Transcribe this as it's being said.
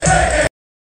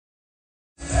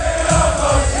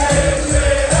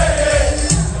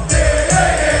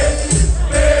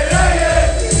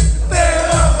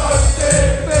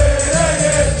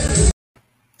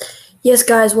Yes,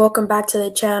 guys, welcome back to the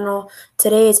channel.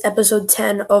 Today is episode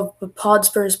 10 of the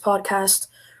Podspurs podcast,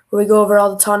 where we go over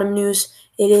all the Tottenham news.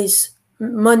 It is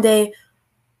Monday,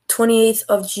 28th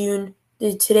of June.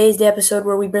 Today is the episode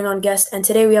where we bring on guests, and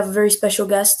today we have a very special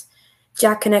guest,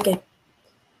 Jack Kaneke.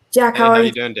 Jack, Hey, how how are you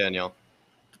you? doing, Daniel?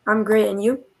 I'm great, and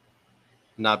you?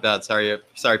 Not bad. Sorry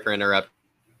for interrupting.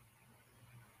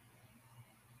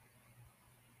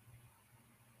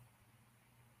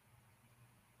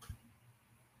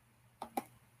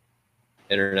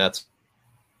 Internet's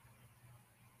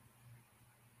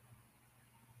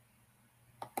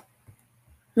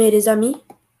Mate, is that me?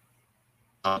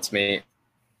 it's me.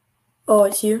 Oh,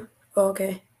 it's you? Oh,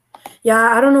 okay. Yeah,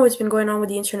 I don't know what's been going on with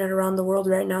the internet around the world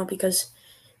right now because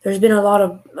there's been a lot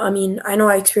of, I know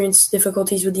I experienced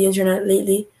difficulties with the internet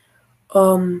lately.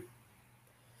 Um,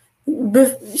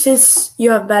 since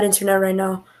you have bad internet right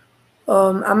now,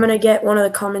 I'm gonna get one of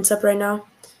the comments up right now.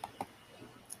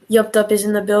 Yup Dup is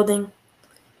in the building.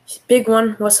 Big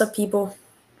one. What's up, people?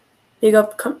 Big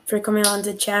up for coming on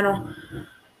the channel.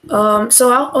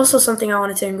 Also something I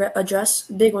wanted to address.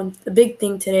 Big one. The big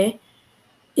thing today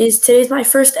is today's my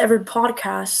first ever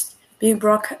podcast being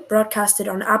broadcasted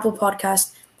on Apple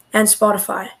Podcast and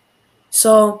Spotify.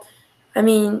 So,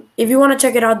 if you want to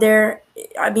check it out there,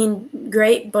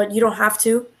 great, but you don't have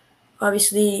to.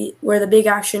 Obviously, where the big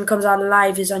action comes out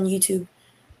live is on YouTube.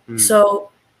 Hmm. So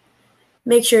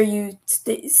make sure you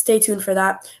stay tuned for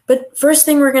that. But first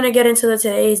thing we're going to get into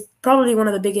today is probably one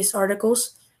of the biggest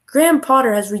articles. Graham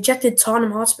Potter has rejected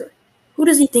Tottenham Hotspur. Who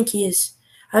does he think he is?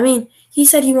 He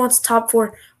said he wants top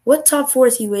four. What top four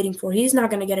is he waiting for? He's not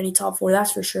going to get any top four,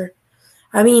 that's for sure.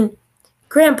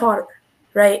 Graham Potter,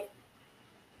 right?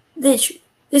 This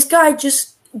guy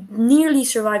just nearly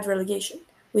survived relegation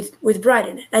with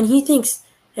Brighton, and he thinks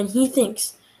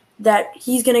that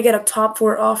he's going to get a top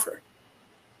four offer.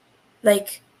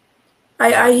 Like, I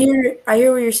Yeah.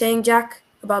 hear what you're saying, Jack,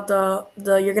 about the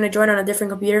you're gonna join on a different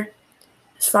computer.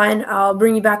 It's fine. I'll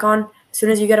bring you back on as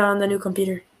soon as you get on the new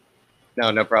computer.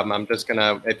 No problem. I'm just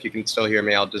gonna, if you can still hear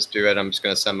me, I'll just do it. I'm just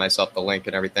gonna send myself the link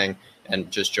and everything, and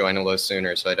just join a little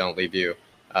sooner so I don't leave you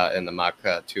in the muck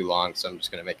too long. So I'm just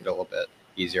gonna make it a little bit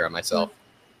easier on myself.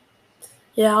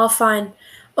 Yeah, I'll find.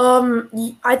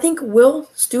 I think Will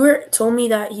Stewart told me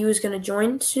that he was gonna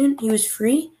join soon. He was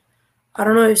free. I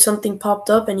don't know if something popped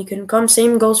up and he couldn't come.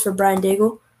 Same goes for Brian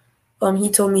Daigle. He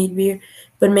told me he'd be here,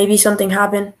 but maybe something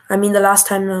happened. The last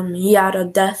time he had a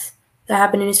death that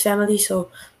happened in his family, so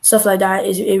stuff like that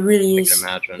is it really I can is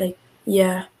imagine. like,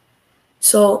 yeah.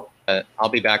 So I'll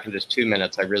be back in just 2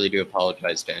 minutes. I really do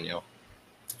apologize, Daniel.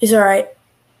 it's all right.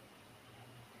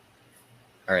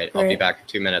 All right, I'll be back in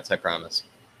 2 minutes. I promise.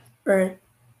 All right.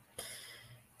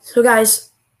 So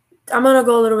guys, I'm gonna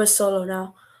go a little bit solo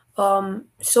now.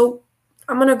 So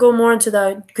I'm gonna go more into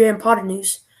the Graham Potter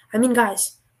news.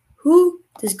 Guys, who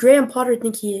does Graham Potter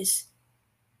think he is?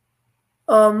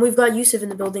 We've got Yusuf in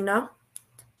the building now.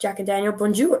 Jack and Daniel,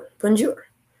 bonjour, bonjour.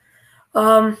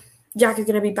 Jack is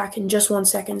gonna be back in just 1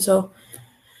 second. So,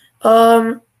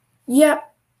 yeah,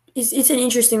 it's an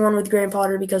interesting one with Graham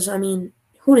Potter because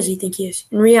who does he think he is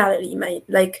in reality, mate?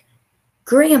 Like,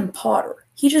 Graham Potter,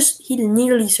 he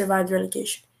nearly survived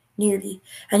relegation, nearly,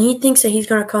 and he thinks that he's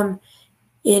gonna come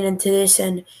into this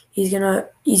and he's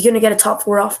gonna get a top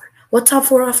four offer. What top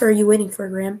four offer are you waiting for,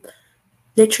 Graham?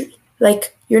 Literally,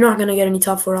 like, you're not gonna get any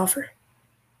top four offer.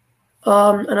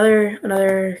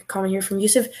 Another comment here from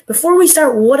Yusuf. Before we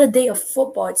start, what a day of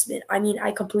football it's been.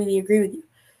 I completely agree with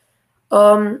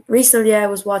you. Recently I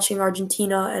was watching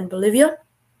Argentina and Bolivia.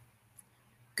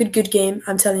 Good game.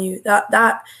 I'm telling you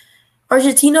that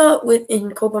Argentina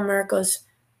in Copa Americas,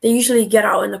 they usually get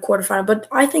out in the quarterfinal, but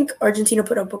I think Argentina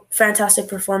put up a fantastic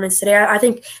performance today. I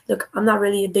think, look, I'm not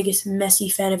really the biggest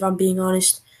Messi fan if I'm being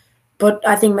honest, but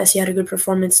I think Messi had a good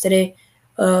performance today.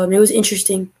 It was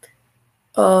interesting.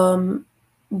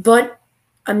 But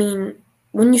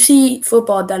when you see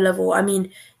football at that level,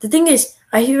 the thing is,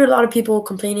 I hear a lot of people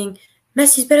complaining,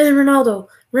 Messi's better than Ronaldo.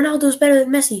 Ronaldo's better than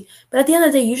Messi. But at the end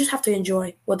of the day, you just have to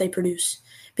enjoy what they produce.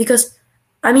 Because,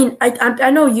 I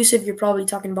know, Yusuf, you're probably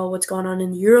talking about what's going on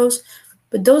in the Euros,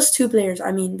 but those two players,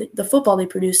 the football they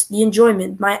produce, the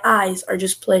enjoyment, my eyes are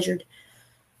just pleasured.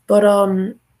 But,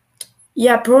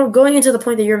 yeah, going into the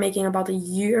point that you're making about the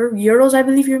Euros, I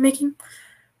believe you're making,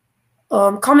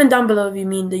 comment down below if you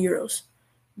mean the Euros.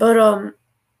 But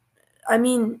I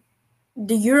mean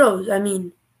the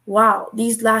Euros. Wow,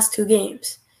 these last two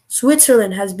games,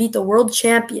 Switzerland has beat the world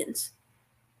champions.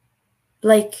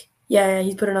 Like, yeah,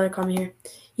 he's put another comment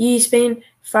here. Spain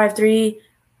 5-3,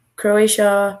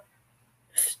 Croatia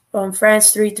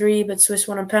France 3-3, but Swiss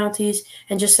won on penalties.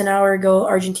 And just an hour ago,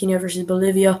 Argentina versus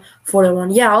Bolivia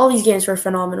 4-1. Yeah, all these games were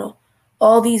phenomenal.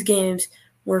 All these games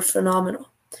were phenomenal.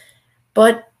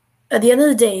 But at the end of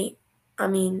the day, I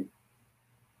mean,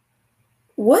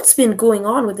 what's been going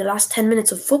on with the last 10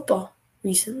 minutes of football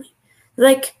recently?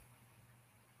 Like,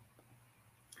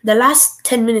 the last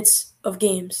 10 minutes of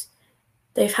games,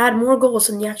 they've had more goals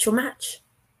than the actual match.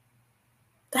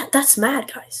 That's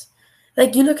mad, guys.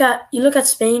 Like, you look at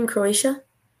Spain, Croatia,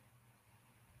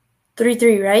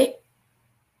 3-3, right?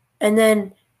 And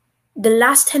then the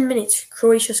last 10 minutes,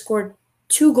 Croatia scored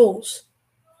 2 goals.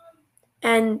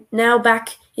 And now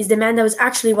back is the man that was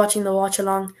actually watching the watch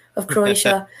along of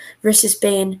Croatia versus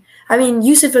Spain. I mean,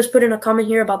 Yusuf has put in a comment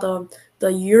here about the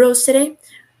Euros today.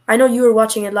 I know you were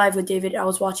watching it live with David. I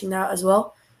was watching that as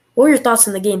well. What were your thoughts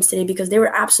on the games today? Because they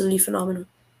were absolutely phenomenal.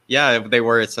 Yeah, they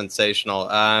were sensational.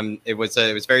 It was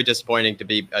very disappointing to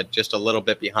be just a little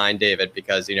bit behind David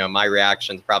because my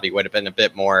reactions probably would have been a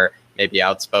bit more maybe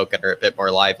outspoken or a bit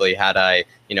more lively had I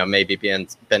maybe been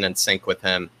in sync with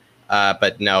him.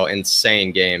 But no,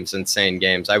 insane games.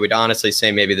 I would honestly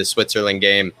say maybe the Switzerland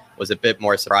game was a bit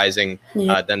more surprising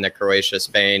than the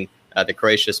Croatia-Spain. The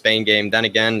Croatia-Spain game. Then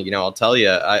again, I'll tell you,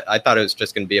 I thought it was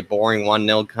just going to be a boring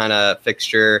 1-0 kind of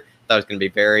fixture. Thought it was going to be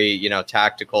very,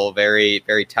 tactical, very,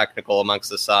 very technical amongst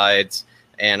the sides,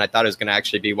 and I thought it was going to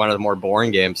actually be one of the more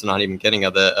boring games. Not even kidding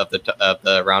of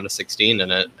the round of 16, and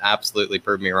it absolutely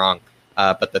proved me wrong.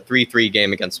 But the 3-3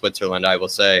 game against Switzerland, I will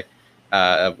say,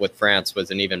 with France was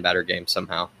an even better game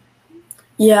somehow.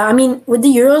 Yeah, I mean, with the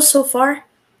Euros so far,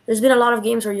 there's been a lot of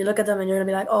games where you look at them and you're gonna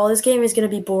be like, oh, this game is gonna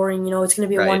be boring. It's gonna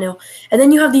be a 1-0, and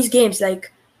then you have these games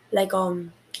like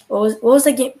what was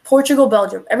that game? Portugal,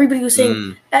 Belgium. Everybody was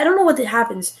saying, I don't know what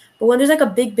happens, but when there's like a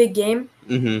big game,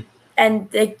 and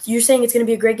you're saying it's going to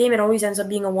be a great game, it always ends up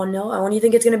being a 1-0. And when you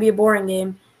think it's going to be a boring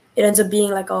game, it ends up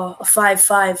being like a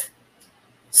 5-5.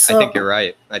 So, I think you're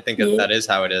right. I think that is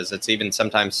how it is. It's even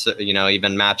sometimes,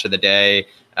 even match of the day,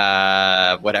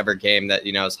 whatever game that,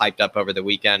 is hyped up over the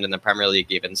weekend in the Premier League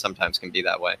even sometimes can be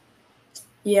that way.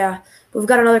 Yeah. We've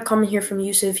got another comment here from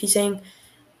Yusuf. He's saying,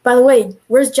 by the way,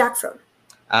 where's Jack from?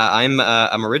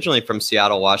 I'm originally from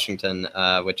Seattle, Washington,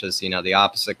 which is the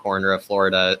opposite corner of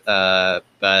Florida.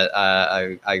 But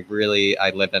I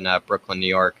live in Brooklyn, New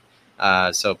York,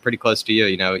 so pretty close to you.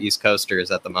 East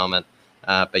Coasters at the moment.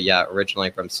 But yeah, originally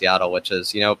from Seattle, which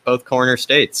is both corner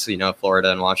states.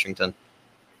 Florida and Washington.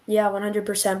 Yeah,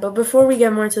 100%. But before we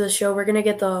get more into the show, we're gonna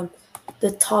get the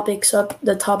topics of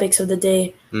the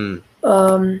day.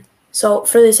 So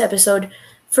for this episode.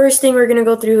 First thing we're going to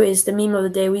go through is the meme of the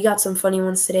day. We got some funny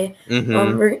ones today.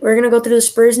 We're going to go through the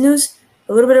Spurs news,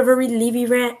 a little bit of a Levy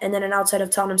rant, and then an Outside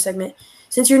of Tottenham segment.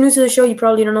 Since you're new to the show, you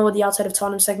probably don't know what the Outside of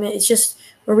Tottenham segment is. It's just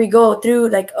where we go through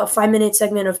like a 5-minute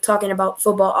segment of talking about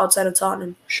football outside of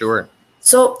Tottenham. Sure.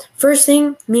 So first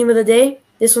thing, meme of the day.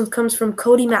 This one comes from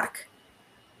Cody Mack.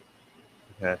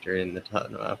 After in the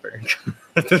Tottenham upper.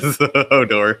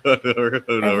 Hodor.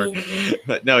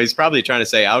 No, he's probably trying to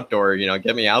say outdoor,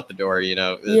 get me out the door,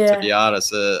 to be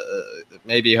honest.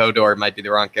 Maybe Hodor might be the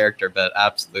wrong character, but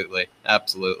absolutely.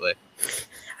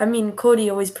 I mean, Cody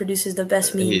always produces the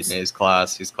best memes. He's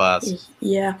class.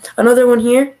 Yeah. Another one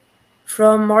here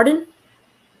from Martin.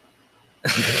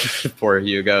 Poor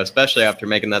Hugo, especially after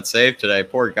making that save today.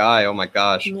 Poor guy. Oh, my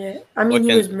gosh. Yeah. I mean,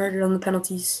 he was murdered on the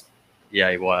penalties. Yeah,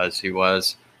 he was.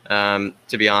 To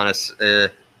be honest,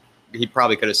 he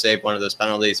probably could have saved one of those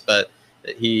penalties, but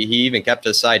he even kept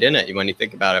his side in it when you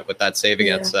think about it with that save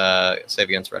against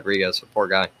Rodriguez. So poor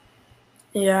guy.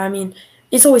 Yeah, I mean,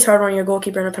 it's always hard when you're a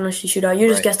goalkeeper in a penalty shootout.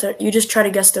 You just try to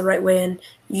guess the right way, and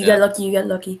you get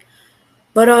lucky.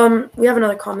 But we have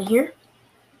another comment here,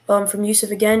 from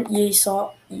Yusuf again. Ye sad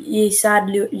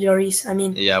Lloris. I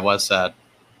mean, yeah, it was sad.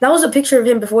 That was a picture of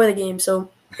him before the game, so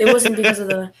it wasn't because of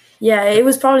the. Yeah, it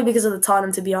was probably because of the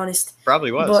Tottenham, to be honest.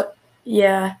 Probably was. But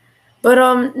yeah,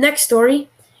 but next story,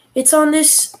 it's on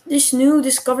this new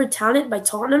discovered talent by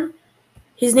Tottenham.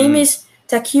 His name is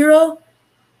Takiro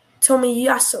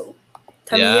Tomiyasu.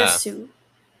 Yeah.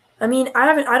 I mean,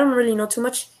 I don't really know too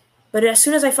much, but as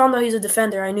soon as I found out he's a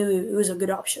defender, I knew it was a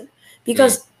good option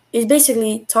because it's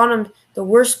basically Tottenham. The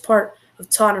worst part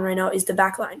of Tottenham right now is the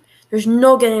back line. There's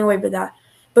no getting away with that.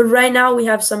 But right now we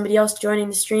have somebody else joining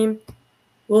the stream.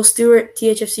 Will Stewart,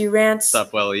 THFC Rants. What's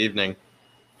up, Will? Evening.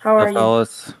 How are you?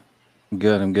 Fellas? I'm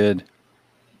good.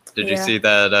 Did you see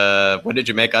that? What did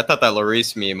you make? I thought that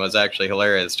Lloris meme was actually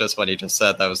hilarious. Just what he just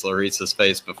said. That was Lloris's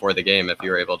face before the game, if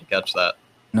you were able to catch that.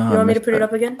 No, you want me to put it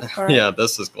up again? All right. Yeah,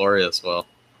 this is glorious, Will.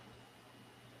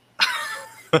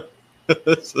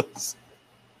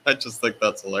 I just think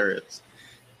that's hilarious.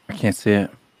 I can't see it.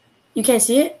 You can't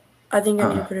see it? I think I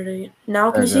need to put it again.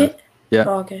 Now can you see it? Yeah.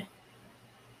 Oh, okay.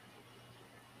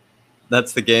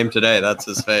 That's the game today. That's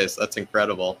his face. That's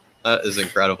incredible. That is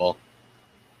incredible.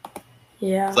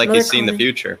 Yeah. It's like another he's seen the comment.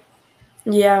 future.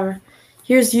 Yeah.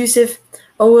 Here's Yusuf.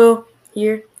 Oh, Will,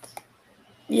 here.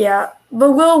 Yeah.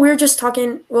 But, Will, we're just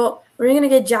talking. Well, we're going to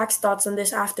get Jack's thoughts on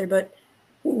this after, but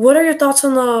what are your thoughts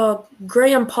on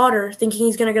Graham Potter thinking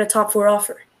he's going to get a top 4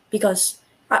 offer? Because,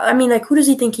 I mean, like, who does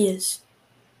he think he is?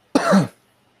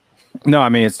 No, I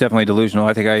mean, it's definitely delusional.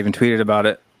 I think I even tweeted about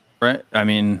it, right? I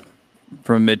mean,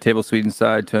 from a mid-table Sweden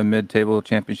side to a mid-table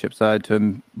championship side to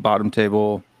a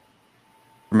bottom-table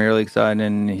Premier League side,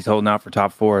 and he's holding out for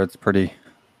top 4. It's pretty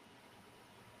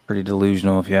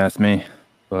delusional, if you ask me.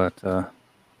 But,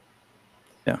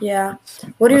 Yeah.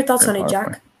 What are your thoughts on it,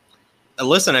 Jack?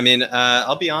 Listen, I mean,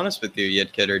 I'll be honest with you,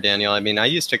 Yitkid or Daniel. I mean, I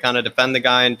used to kind of defend the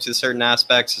guy into certain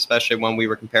aspects, especially when we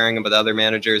were comparing him with other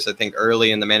managers. I think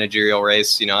early in the managerial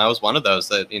race, I was one of those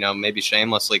that, maybe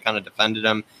shamelessly kind of defended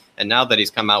him. And now that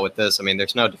he's come out with this, I mean,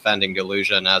 there's no defending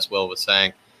delusion, as Will was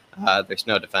saying. There's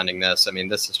no defending this. I mean,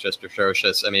 this is just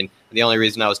atrocious. I mean, the only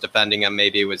reason I was defending him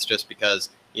maybe was just because,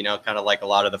 kind of like a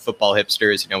lot of the football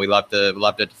hipsters, we love to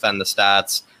defend the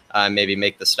stats, maybe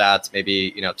make the stats,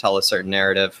 maybe, tell a certain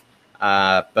narrative.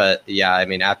 But yeah, I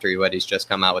mean, after what he's just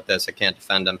come out with this, I can't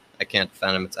defend him.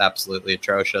 It's absolutely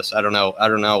atrocious. I don't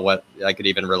know what I could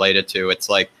even relate it to. It's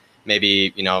like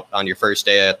maybe, on your first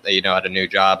day at a new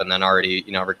job and then already,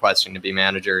 requesting to be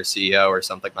manager or CEO or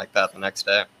something like that the next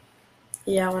day.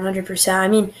 Yeah, 100%. I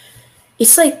mean,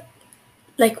 it's like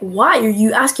why are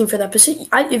you asking for that position?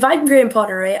 If I'm Graham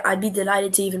Potter, right, I'd be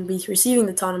delighted to even be receiving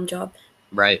the Tottenham job.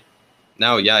 Right.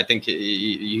 No, yeah, I think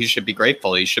you should be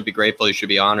grateful. You should be grateful. You should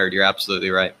be honored. You're absolutely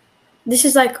right. This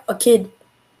is like a kid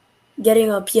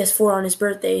getting a PS4 on his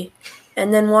birthday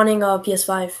and then wanting a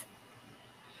PS5.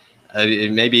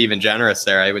 Maybe even generous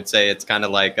there. I would say it's kind of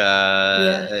like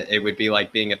It would be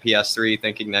like being a PS3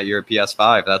 thinking that you're a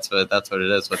PS5. That's what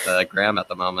it is with Graham at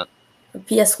the moment. A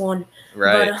PS1.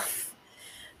 Right. But,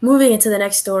 moving into the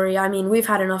next story, I mean, we've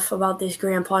had enough about this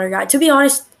Graham Potter guy. To be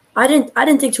honest, I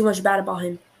didn't think too much bad about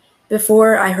him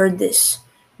before I heard this,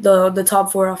 the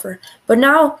top 4 offer. But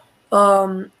now,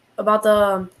 about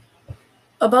the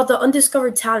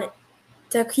undiscovered talent,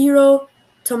 Takehiro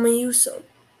Tomoyasu.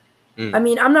 I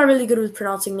mean, I'm not really good with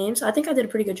pronouncing names. I think I did a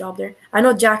pretty good job there. I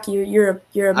know, Jack, you're a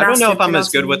master. I don't know if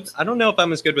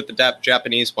I'm as good with the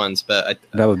Japanese ones, but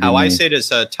how I say it is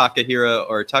Takehiro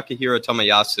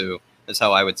Tomoyasu is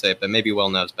how I would say it. But maybe Will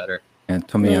knows better. And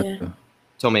Tomoyasu.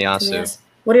 Tomoyasu.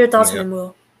 What are your thoughts on him,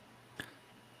 Will?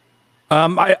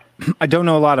 I don't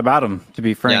know a lot about him, to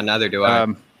be frank. Yeah, neither do I.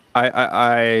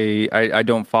 I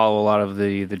don't follow a lot of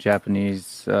the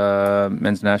Japanese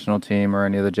men's national team or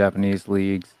any of the Japanese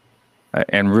leagues,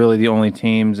 and really the only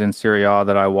teams in Serie A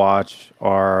that I watch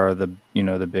are the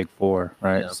big 4,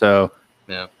 right? Yeah. So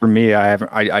yeah. For me,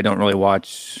 I don't really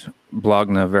watch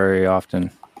Bologna very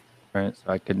often, right? So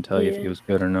I couldn't tell you if he was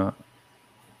good or not.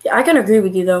 Yeah, I can agree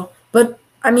with you though, but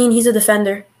I mean he's a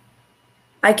defender.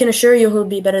 I can assure you he'll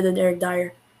be better than Eric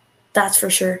Dyer. That's for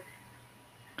sure.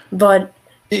 But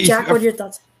Jack, what are your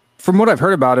thoughts? From what I've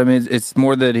heard about him, it's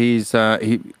more that he's I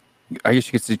guess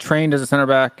you could say trained as a center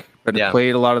back, but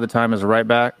played a lot of the time as a right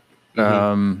back.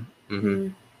 And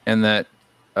that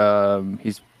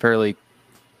he's fairly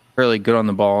good on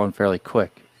the ball and fairly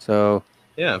quick. So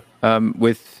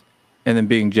and then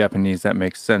being Japanese, that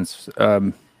makes sense.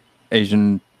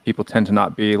 Asian people tend to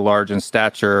not be large in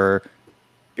stature or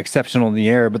exceptional in the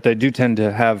air, but they do tend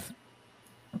to have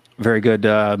very good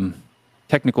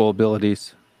technical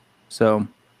abilities. So,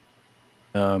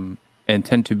 and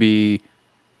tend to be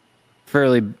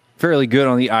fairly good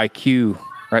on the IQ,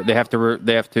 right? They have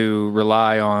to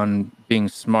rely on being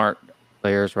smart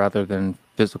players rather than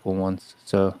physical ones.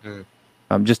 So,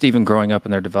 just even growing up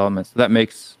in their development, so that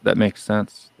makes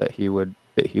sense that he would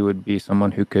be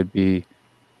someone who could be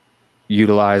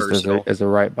utilized as a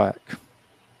right back.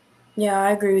 Yeah,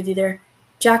 I agree with you there.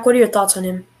 Jack, what are your thoughts on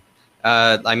him?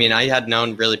 I mean, I had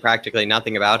known really practically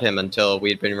nothing about him until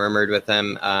we'd been rumored with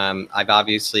him. I've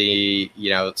obviously,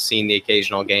 seen the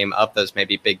occasional game of those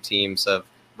maybe big teams of,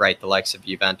 the likes of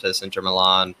Juventus, Inter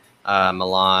Milan,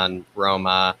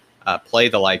 Roma, play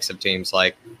the likes of teams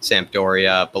like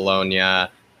Sampdoria, Bologna,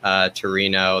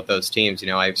 Torino, those teams.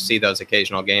 I see those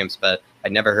occasional games, but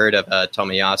I'd never heard of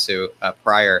Tomoyasu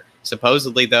prior.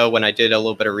 Supposedly, though, when I did a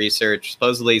little bit of research,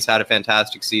 he's had a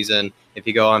fantastic season. If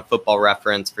you go on Football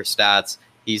Reference for stats,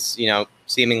 he's,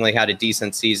 seemingly had a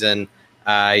decent season.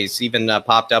 He's even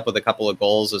popped up with a couple of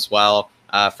goals as well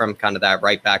from kind of that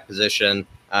right back position.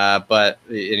 But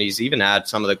and he's even had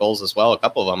some of the goals as well. A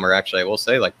couple of them are actually, I will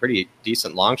say, like pretty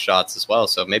decent long shots as well.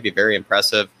 So maybe very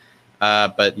impressive.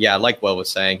 But yeah, like Will was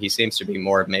saying, he seems to be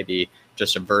more of maybe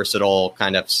just a versatile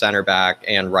kind of center back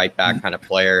and right back kind of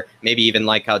player. Maybe even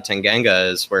like how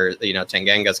Tanganga is, where, you know,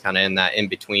 Tanganga's kind of in that in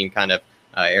between kind of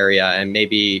area. And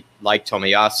maybe like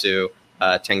Tomiyasu,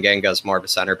 Tanganga's more of a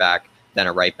center back than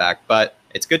a right back. But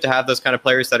it's good to have those kind of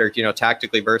players that are, you know,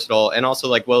 tactically versatile. And also,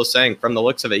 like Will was saying, from the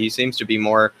looks of it, he seems to be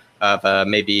more of a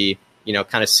maybe, you know,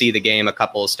 kind of see the game a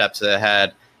couple of steps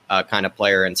ahead kind of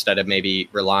player, instead of maybe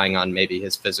relying on maybe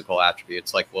his physical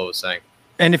attributes, like Will was saying.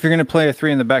 And if you're going to play a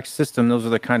 3-in-the-back system, those are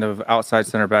the kind of outside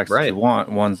center backs that you want,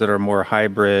 ones that are more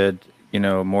hybrid, you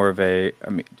know, more of a, I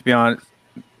mean, to be honest,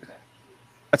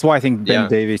 that's why I think Ben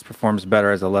Davies performs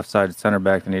better as a left-sided center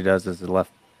back than he does as a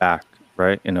left back,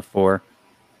 right, in a 4.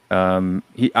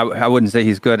 I wouldn't say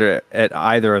he's good at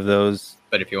either of those.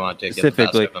 But if you want to specifically,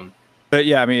 get the best of him. But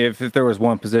yeah, I mean, if there was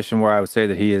one position where I would say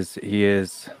that he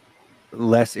is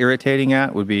less irritating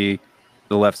at, would be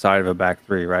the left side of a back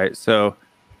 3, right? So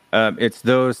it's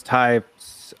those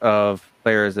types of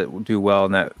players that do well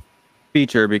in that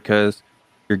feature, because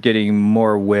you're getting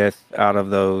more width out of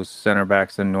those center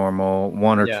backs than normal.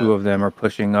 One or two of them are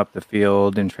pushing up the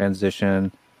field in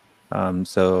transition.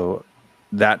 So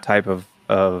that type of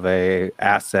a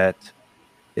asset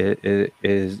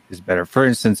is better. For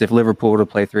instance, if Liverpool were to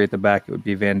play 3 at the back, it would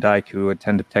be Van Dijk who would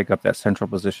tend to take up that central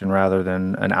position rather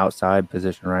than an outside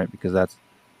position, right? Because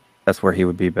that's where he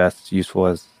would be best useful,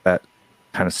 as that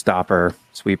kind of stopper,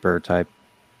 sweeper type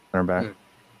center back.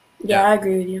 Yeah, I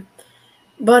agree with you.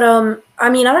 But I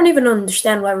mean, I don't even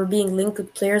understand why we're being linked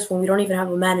with players when we don't even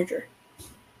have a manager.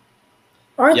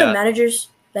 Aren't the managers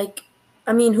like?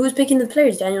 I mean, who's picking the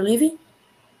players? Daniel Levy?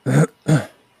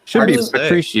 Should be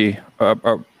Patrici.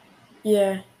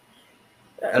 Yeah.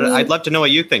 I'd love to know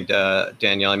what you think,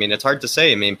 Daniel. I mean, it's hard to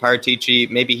say. I mean, Paratici,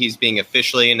 maybe he's being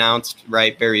officially announced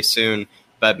right very soon,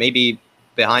 but maybe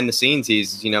behind the scenes,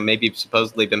 he's, you know, maybe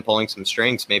supposedly been pulling some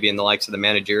strings, maybe in the likes of the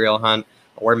managerial hunt,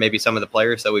 or maybe some of the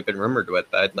players that we've been rumored with.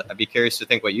 But I'd be curious to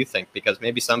think what you think, because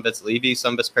maybe some of it's Levy,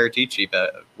 some of it's Paratici.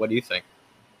 But what do you think?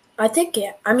 I think,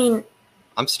 I mean,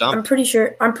 I'm stumped. I'm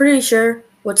pretty sure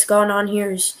what's going on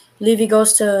here is Levy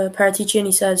goes to Paratici and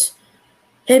he says,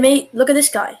 "Hey mate, look at this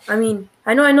guy. I mean,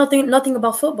 I know nothing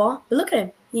about football, but look at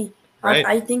him.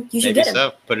 I think you should get him."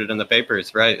 So put it in the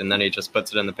papers, right? And then he just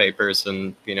puts it in the papers,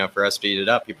 and, you know, for us to eat it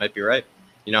up, you might be right.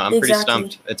 You know, I'm pretty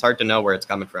stumped. It's hard to know where it's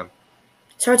coming from.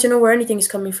 It's hard to know where anything is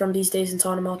coming from these days in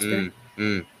Tottenham Hotspur.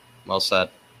 Well said.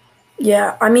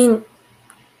 Yeah, I mean,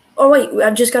 oh wait,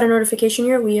 I've just got a notification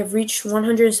here. We have reached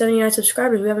 179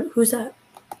 subscribers. Who's that?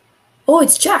 Oh,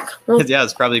 it's Jack. Well, yeah,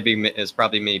 it's probably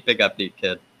me. Big upbeat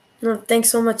kid. No, thanks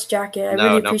so much, Jack. I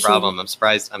really appreciate no problem. I'm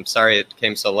surprised. I'm sorry it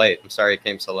came so late.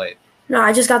 No,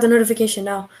 I just got the notification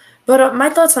now. But my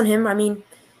thoughts on him, I mean,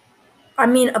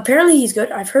 apparently he's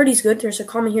good. I've heard he's good. There's a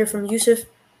comment here from Yusuf.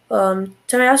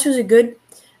 Tomiyasu is a good,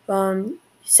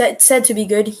 said to be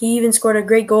good. He even scored a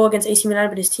great goal against AC Milan,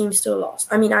 but his team still lost.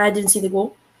 I mean, I didn't see the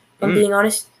goal, if I'm being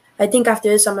honest. I think after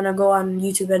this, I'm going to go on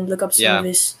YouTube and look up some of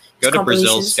his Go to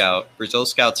Brazil Scout. Brazil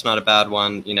Scout's not a bad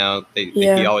one. You know,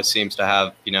 he always seems to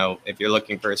have, you know, if you're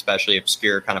looking for especially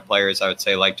obscure kind of players, I would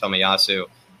say like Tomiyasu,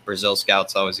 Brazil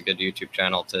Scout's always a good YouTube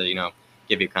channel to, you know,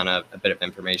 give you kind of a bit of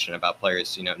information about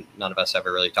players, you know, none of us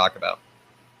ever really talk about.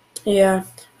 Yeah,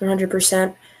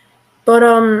 100%.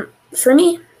 But for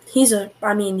me, he's an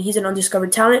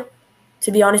undiscovered talent.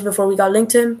 To be honest, before we got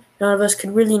linked to him, none of us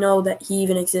could really know that he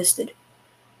even existed.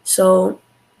 So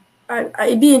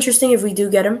it'd be interesting if we do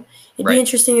get him. It'd be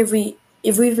interesting if we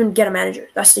even get a manager.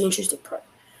 That's the interesting part.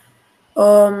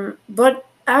 But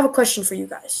I have a question for you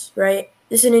guys, right?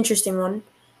 This is an interesting one.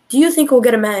 Do you think we'll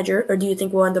get a manager, or do you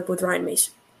think we'll end up with Ryan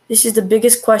Mason? This is the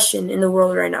biggest question in the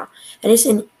world right now. And it's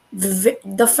in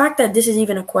the fact that this is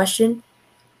even a question.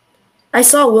 I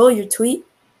saw, Will, your tweet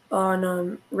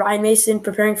on Ryan Mason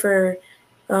preparing for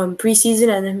preseason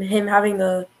and him having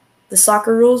the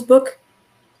soccer rules book.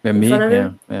 In front of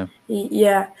him.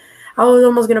 Yeah. I was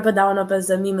almost gonna put that one up as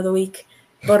the meme of the week,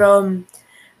 but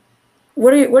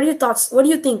what are your thoughts? What do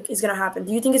you think is gonna happen?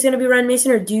 Do you think it's gonna be Ryan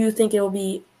Mason, or do you think it will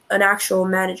be an actual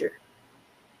manager?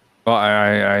 Well,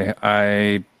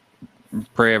 I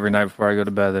pray every night before I go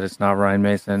to bed that it's not Ryan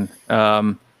Mason.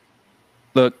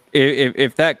 Look,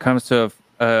 if that comes to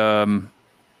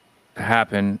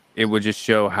happen, it would just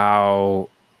show how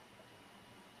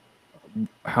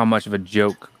much of a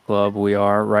joke club we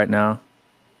are right now,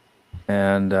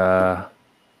 and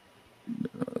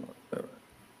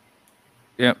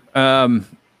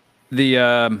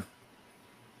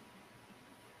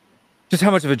just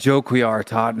how much of a joke we are,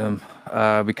 Tottenham.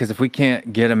 because if we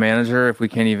can't get a manager, if we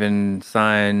can't even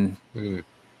sign,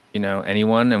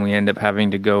 anyone, and we end up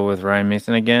having to go with Ryan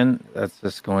Mason again, that's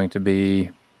just going to be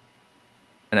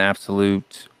an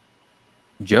absolute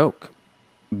joke.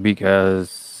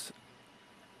 Because,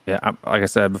 like I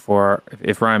said before,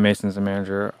 if Ryan Mason's a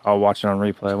manager, I'll watch it on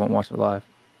replay. I won't watch it live.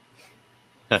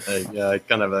 Yeah, I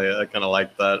kind of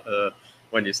like that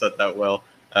when you said that, Will.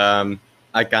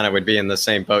 I kind of would be in the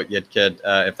same boat, Yid Kid,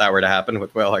 if that were to happen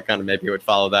with Will. I kind of maybe would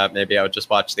follow that. Maybe I would just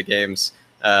watch the games,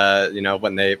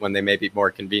 when they may be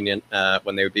more convenient,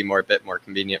 when they would be a bit more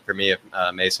convenient for me if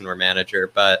Mason were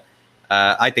manager. But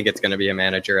I think it's going to be a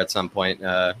manager at some point.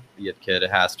 Yid Kid,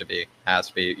 it has to be.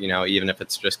 Even if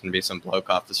it's just going to be some bloke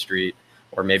off the street,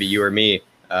 or maybe you or me.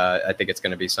 I think it's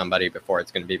going to be somebody before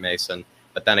it's going to be Mason.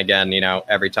 But then again,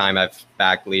 every time I've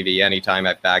backed Levy, anytime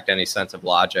I've backed any sense of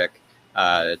logic,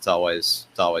 it's always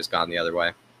gone the other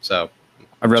way. So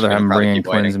I'd rather have him bring in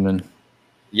Klinsmann.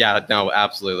 Yeah, no,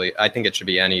 absolutely. I think it should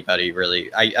be anybody,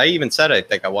 really. I even said, I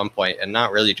think, at one point, and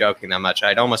not really joking that much,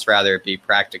 I'd almost rather it be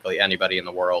practically anybody in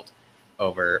the world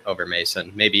over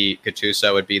Mason. Maybe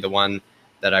Gattuso would be the one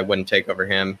that I wouldn't take over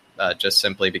him, just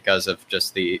simply because of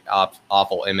just the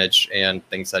awful image and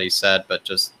things that he said, but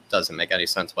just doesn't make any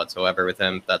sense whatsoever with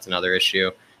him. That's another issue.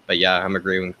 But yeah, I'm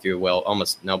agreeing with you, Will.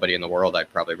 Almost nobody in the world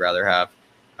I'd probably rather have.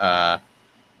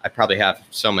 I probably have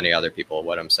so many other people,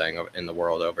 what I'm saying, in the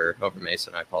world over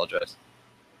Mason. I apologize.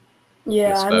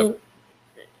 Yeah,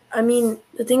 I mean,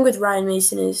 the thing with Ryan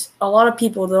Mason is a lot of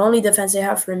people, the only defense they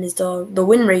have for him is the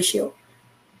win ratio.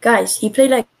 Guys, he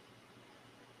played like...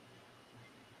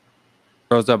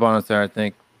 Throws up on us there, I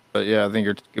think. But yeah, I think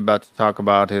you're about to talk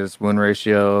about his win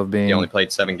ratio of being... He only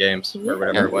played 7 games or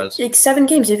whatever it was. Like 7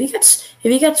 games. If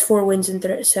he gets 4 wins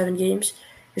in 7 games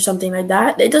or something like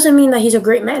that, it doesn't mean that he's a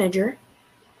great manager.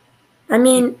 I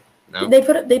mean, no. They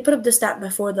put up the stat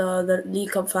before the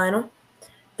League Cup final.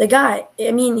 The guy,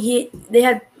 I mean,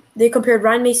 they compared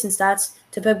Ryan Mason's stats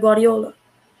to Pep Guardiola.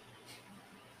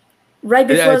 Right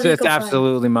before it's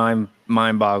absolutely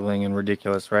mind-boggling and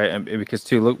ridiculous, right? And because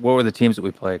too, look, what were the teams that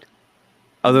we played?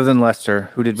 Other than Leicester,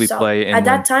 who did we play? At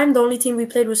that time, the only team we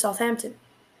played was Southampton.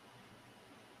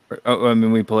 I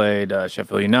mean, we played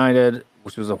Sheffield United,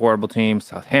 which was a horrible team.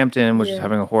 Southampton, which is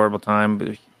having a horrible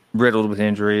time, riddled with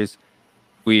injuries.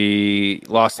 We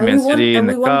lost to Man City in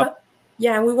the Cup.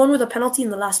 And we won with a penalty in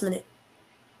the last minute.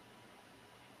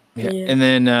 Yeah. And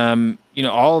then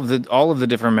all of the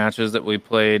different matches that we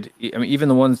played. I mean, even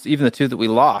the 2 that we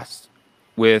lost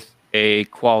with a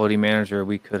quality manager,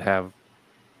 we could have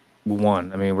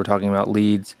won. I mean, we're talking about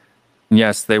Leeds.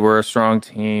 Yes, they were a strong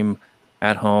team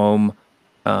at home,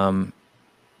 but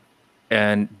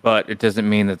it doesn't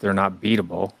mean that they're not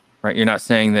beatable, right? You're not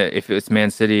saying that if it's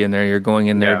Man City in there, you're going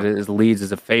in there as Leeds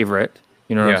as a favorite.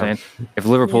 You know what I'm saying? If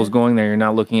Liverpool's going there, you're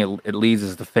not looking at Leeds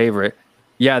as the favorite.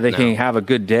 Yeah, they can have a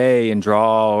good day and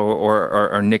draw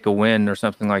or nick a win or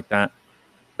something like that,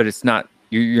 but it's not.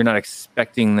 You're not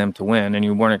expecting them to win, and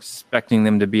you weren't expecting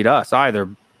them to beat us either,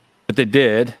 but they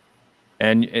did.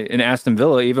 And in Aston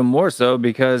Villa, even more so,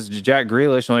 because Jack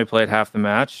Grealish only played half the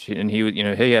match, and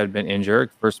he had been injured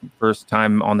first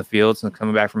time on the field since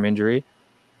coming back from injury.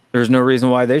 There's no reason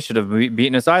why they should have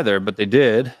beaten us either, but they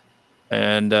did,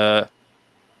 and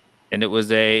it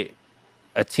was a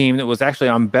team that was actually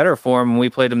on better form when we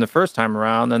played them the first time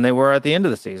around than they were at the end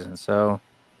of the season. So,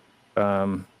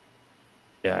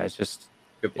 it's just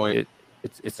good point.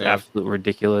 It's an absolute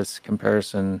ridiculous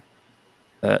comparison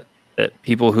that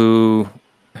people who,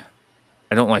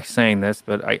 I don't like saying this,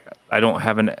 but I don't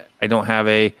have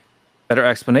a better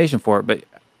explanation for it. But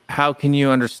how can you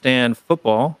understand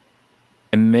football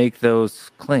and make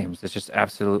those claims? It's just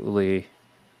absolutely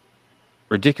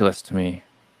ridiculous to me,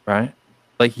 right?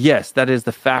 Like, yes, that is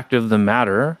the fact of the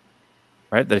matter,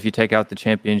 right? That if you take out the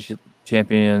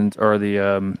champions or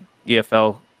the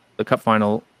EFL, the cup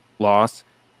final loss,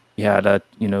 you had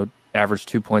average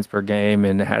 2 points per game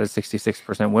and had a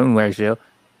 66% win ratio.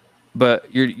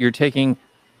 But you're taking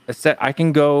a set. I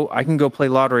can go play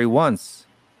lottery once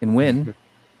and win,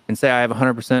 and say I have a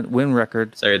 100% win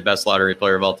record. Say you're the best lottery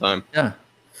player of all time. Yeah,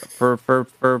 for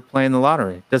playing the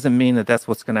lottery doesn't mean that that's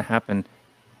what's going to happen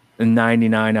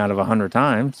 99 out of 100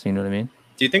 times. You know what I mean?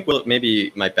 Do you think Will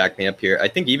maybe might back me up here? I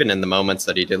think even in the moments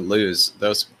that he did lose,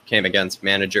 those came against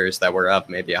managers that were of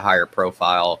maybe a higher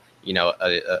profile,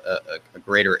 a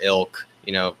greater ilk,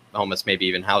 almost maybe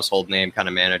even household name kind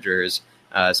of managers,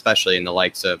 especially in the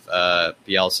likes of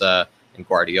Bielsa and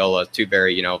Guardiola, 2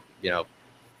 very,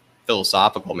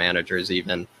 philosophical managers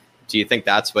even. Do you think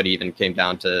that's what even came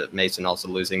down to Mason also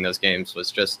losing those games,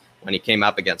 was just when he came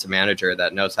up against a manager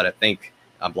that knows how to think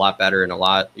a lot better and a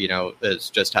lot, has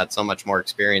just had so much more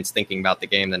experience thinking about the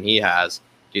game than he has.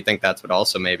 Do you think that's what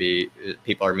also maybe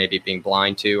people are maybe being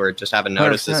blind to or just haven't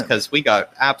noticed 100%. This? Because we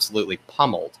got absolutely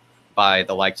pummeled by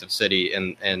the likes of City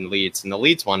and Leeds. And the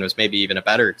Leeds one was maybe even a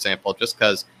better example just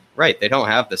because, right, they don't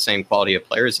have the same quality of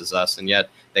players as us, and yet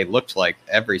they looked like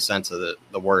every sense of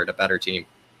the word a better team.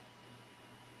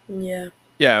 Yeah.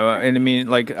 Yeah, and I mean,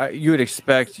 like you would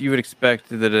expect that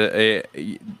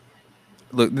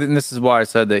look, and this is why I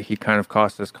said that he kind of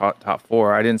cost us top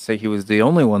four. I didn't say he was the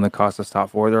only one that cost us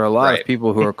top four. There are a lot of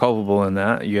people who are culpable in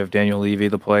that. You have Daniel Levy,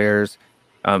 the players,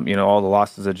 all the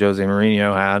losses that Jose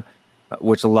Mourinho had,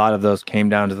 which a lot of those came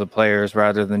down to the players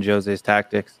rather than Jose's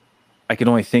tactics. I can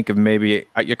only think of you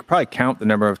could probably count the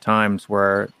number of times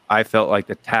where I felt like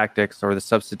the tactics or the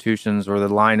substitutions or the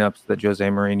lineups that Jose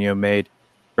Mourinho made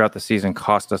throughout the season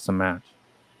cost us a match.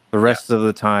 The rest of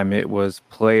the time, it was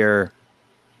player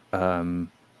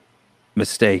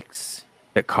mistakes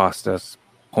that cost us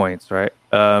points, right?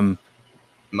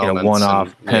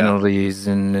 One-off penalties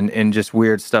and just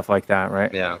weird stuff like that,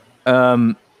 right? Yeah.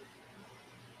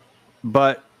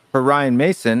 But for Ryan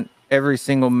Mason, every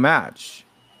single match,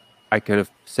 I could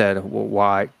have said, well,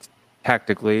 why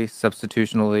tactically,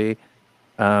 substitutionally,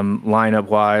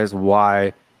 lineup-wise,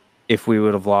 why, if we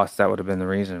would have lost, that would have been the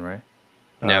reason, right?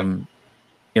 Yeah.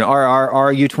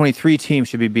 Our U23 team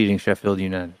should be beating Sheffield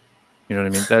United. You know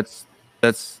what I mean?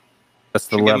 That's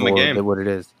the level of what it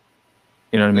is.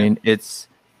 You know what I mean? It's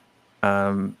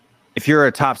if you're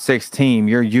a top 6 team,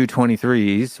 your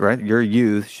U23s, right? Your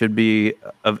youth should be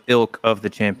of ilk of the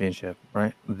championship,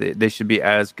 right? They should be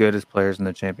as good as players in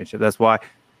the championship. That's why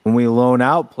when we loan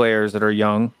out players that are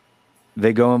young,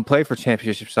 they go and play for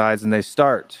championship sides and they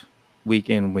start week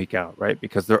in, week out, right?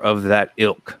 Because they're of that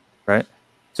ilk, right?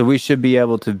 So we should be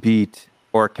able to beat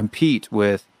or compete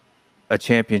with a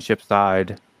championship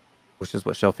side, which is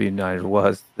what Sheffield United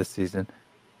was this season,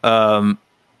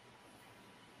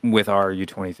 with our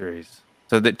U23s.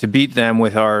 So that to beat them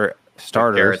with our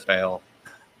starters, Gareth Bale,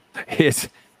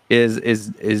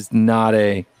 is not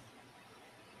it's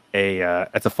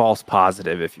a false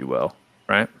positive, if you will,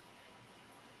 right?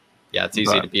 Yeah, it's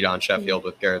easy to beat on Sheffield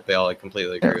with Gareth Bale. I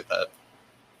completely agree with that.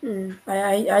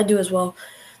 I do as well.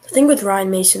 The thing with Ryan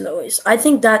Mason, though, is I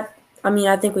think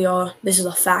this is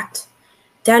a fact.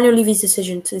 Daniel Levy's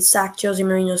decision to sack Jose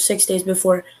Mourinho 6 days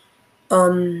before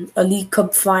a League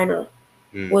Cup final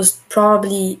was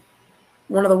probably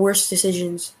one of the worst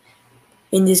decisions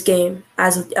in this game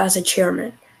as a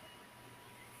chairman.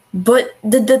 But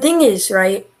the thing is,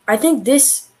 right, I think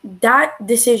that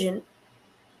decision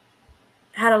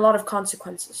had a lot of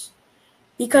consequences.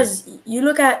 Because you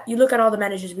look at all the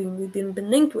managers we've been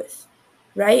linked with,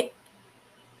 right?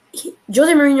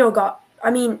 Jose Mourinho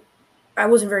I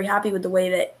wasn't very happy with the way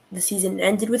that the season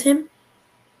ended with him.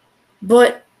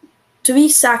 But to be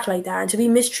sacked like that and to be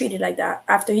mistreated like that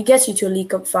after he gets you to a League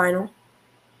Cup final,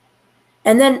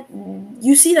 and then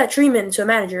you see that treatment to a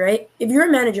manager, right? If you're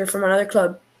a manager from another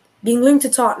club being linked to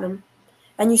Tottenham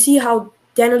and you see how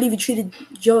Daniel Levy treated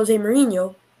Jose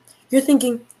Mourinho, you're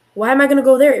thinking, why am I going to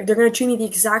go there if they're going to treat me the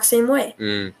exact same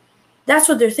way? That's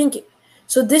what they're thinking.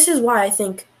 So this is why I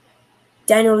think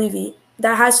Daniel Levy,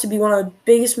 that has to be one of the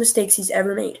biggest mistakes he's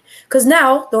ever made. Because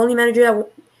now the only manager that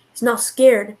is not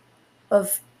scared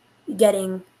of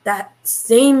getting that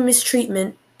same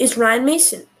mistreatment is Ryan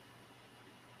Mason.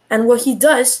 And what he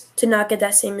does to not get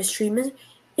that same mistreatment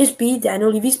is be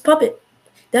Daniel Levy's puppet.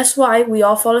 That's why we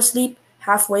all fall asleep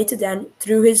halfway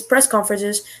through his press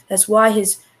conferences. That's why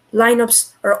his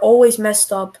lineups are always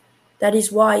messed up. That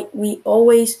is why we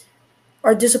always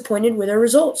are disappointed with our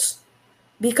results.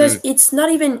 Because it's not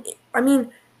even,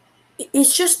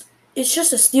 it's just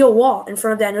a steel wall in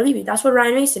front of Daniel Levy. That's what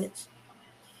Ryan Mason is.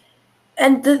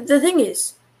 And the thing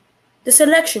is, the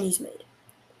selection he's made,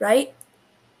 right?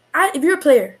 If you're a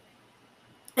player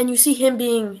and you see him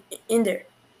being in there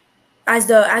as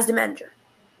the manager,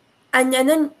 and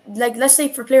then, like, let's say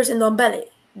for players in Ndombele,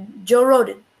 Joe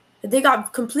Rodon, they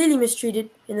got completely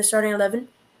mistreated in the starting 11,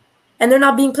 and they're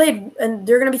not being played, and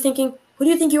they're going to be thinking, who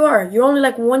do you think you are? You're only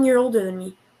like 1 year older than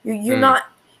me. You're not.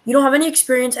 You don't have any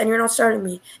experience, and you're not starting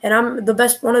me. And I'm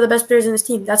one of the best players in this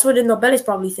team. That's what Ndombele's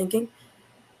probably thinking.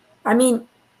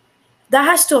 That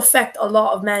has to affect a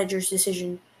lot of managers'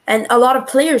 decision and a lot of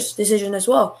players' decision as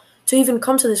well to even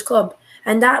come to this club.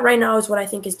 And that right now is what I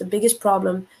think is the biggest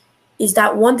problem, is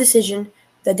that one decision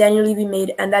that Daniel Levy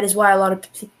made, and that is why a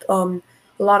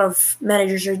lot of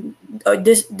managers are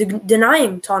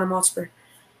denying Tottenham Hotspur.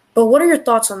 But what are your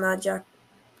thoughts on that, Jack?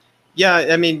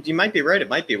 Yeah, you might be right. It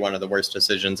might be one of the worst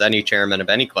decisions any chairman of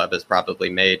any club has probably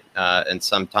made in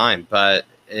some time. But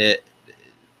it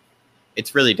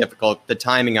it's really difficult. The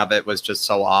timing of it was just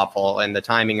so awful, and the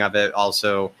timing of it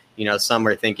also, some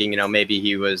were thinking, maybe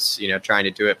he was, trying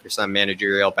to do it for some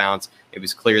managerial bounce. It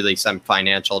was clearly some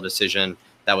financial decision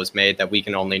that was made that we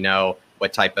can only know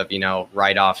what type of,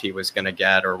 write-off he was going to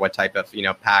get, or what type of,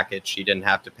 package he didn't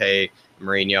have to pay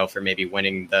Mourinho for maybe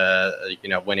winning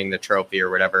the trophy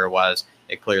or whatever it was.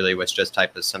 It clearly was just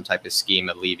some type of scheme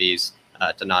of Levy's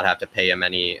to not have to pay him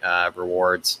any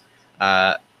rewards.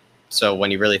 So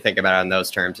when you really think about it in those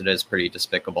terms, it is pretty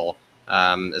despicable,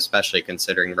 especially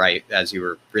considering, right, as you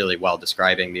were really well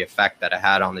describing, the effect that it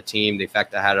had on the team, the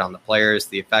effect it had on the players,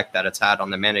 the effect that it's had on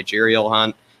the managerial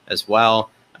hunt as well.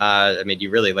 You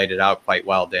really laid it out quite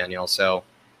well, Daniel. So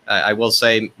I will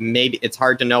say maybe it's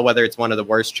hard to know whether it's one of the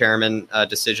worst chairman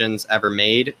decisions ever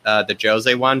made, the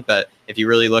Jose one. But if you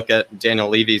really look at Daniel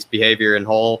Levy's behavior in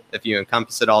whole, if you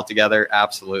encompass it all together,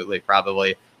 absolutely,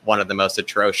 probably one of the most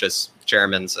atrocious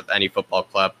chairmans of any football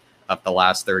club of the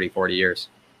last 30, 40 years.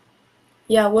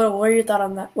 Yeah, what are your thoughts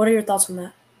on that? What are your thoughts on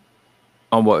that?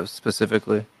 On what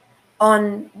specifically?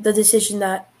 On the decision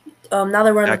that, now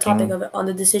that we're on the topic of it, on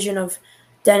the decision of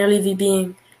Daniel Levy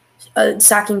being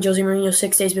sacking Jose Mourinho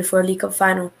 6 days before a League Cup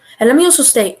final. And let me also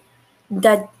state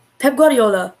that Pep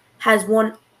Guardiola has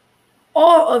won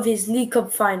all of his League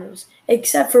Cup finals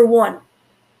except for one,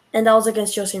 and that was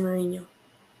against Jose Mourinho.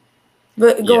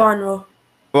 But go on, Ro.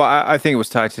 Well, I think it was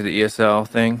tied to the ESL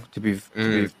thing. To be that's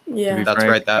frank.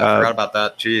 right. I forgot about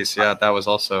that. Jeez, yeah, that was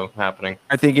also happening.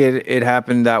 I think it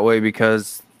happened that way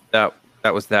because that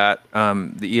was that.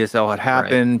 The ESL had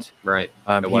happened. Right.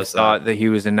 He thought that he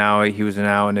was now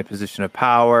in a position of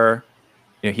power.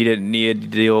 He didn't need to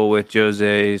deal with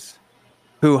Jose's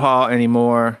hoo-ha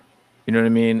anymore. You know what I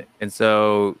mean? And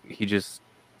so he just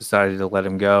decided to let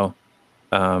him go.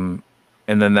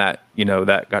 And then that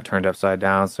got turned upside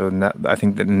down. So I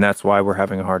think that's why we're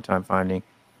having a hard time finding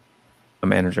a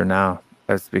manager now.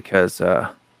 That's because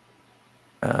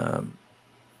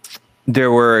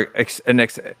there were an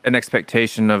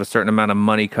expectation of a certain amount of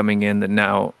money coming in that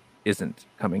now isn't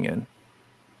coming in,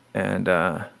 and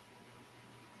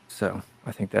so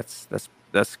I think that's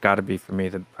got to be for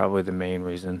me probably the main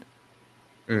reason.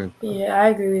 Yeah, I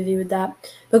agree with you with that.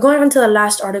 But going on to the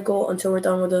last article until we're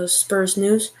done with the Spurs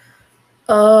news.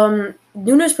 Nuno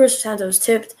Espirito Santo is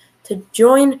tipped to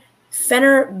join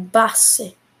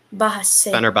Fenerbahce,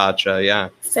 yeah.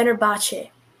 Fenerbahce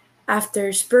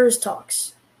after Spurs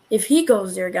talks. If he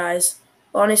goes there, guys,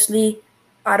 honestly,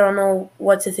 I don't know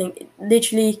what to think.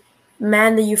 Literally,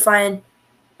 man that you find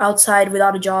outside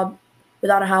without a job,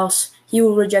 without a house, he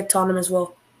will reject Tottenham as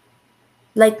well.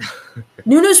 Like,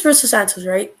 Nuno Espirito Santo,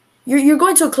 right? You're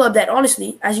going to a club that,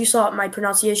 honestly, as you saw, my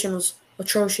pronunciation was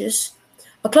atrocious.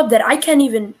 A club that I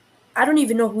don't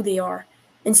even know who they are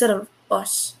instead of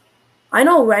us. I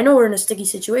know we're in a sticky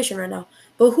situation right now,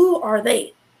 but who are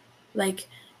they? Like,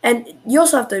 and you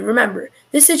also have to remember,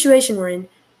 this situation we're in,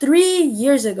 3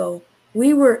 years ago,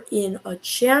 we were in a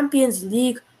Champions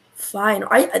League final.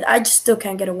 I just still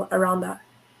can't get around that.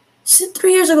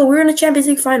 3 years ago, we were in a Champions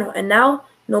League final, and now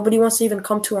nobody wants to even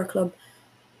come to our club.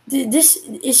 This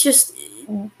is just,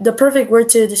 the perfect word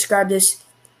to describe this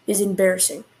is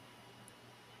embarrassing.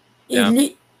 Yeah.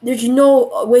 There's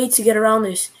no way to get around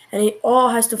this, and it all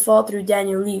has to fall through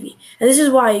Daniel Levy. And this is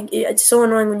why it's so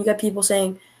annoying when you get people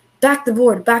saying, back the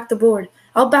board.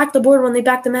 I'll back the board when they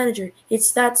back the manager.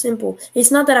 It's that simple.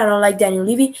 It's not that I don't like Daniel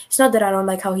Levy. It's not that I don't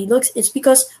like how he looks. It's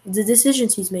because of the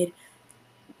decisions he's made.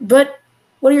 But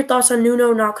what are your thoughts on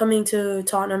Nuno not coming to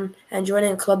Tottenham and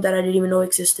joining a club that I didn't even know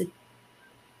existed?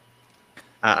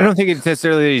 I don't think it's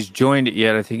necessarily that he's joined it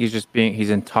yet. I think he's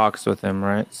in talks with him,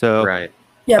 right? So right.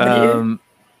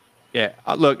 Yeah,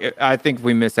 but look, I think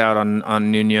we miss out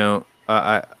on Nuno.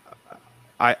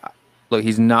 Look,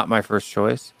 he's not my first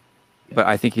choice, but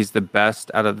I think he's the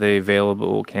best out of the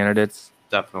available candidates.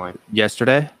 Definitely.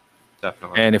 Yesterday.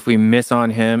 Definitely. And if we miss on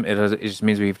him, it just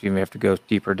means we have to go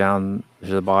deeper down to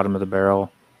the bottom of the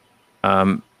barrel.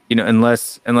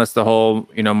 Unless the whole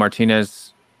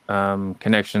Martinez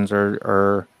connections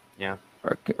or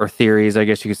theories, I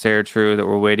guess you could say, are true, that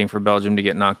we're waiting for Belgium to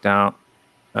get knocked out.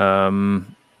 Or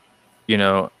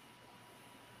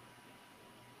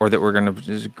that we're going to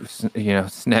just,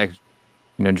 snag,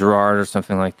 Gerard or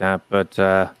something like that. But,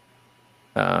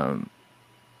 I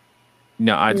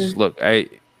just look,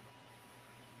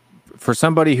 for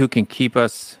somebody who can keep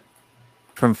us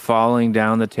from falling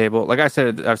down the table, like I've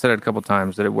said it a couple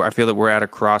times, that I feel that we're at a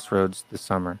crossroads this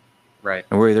summer. Right.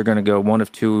 And we're either going to go one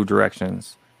of two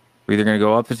directions. We're either going to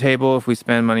go up the table if we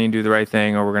spend money and do the right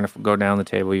thing, or we're going to go down the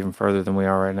table even further than we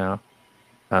are right now.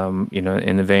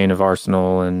 In the vein of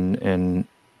Arsenal and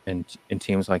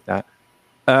teams like that.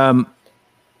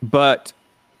 But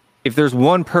if there's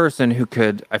one person who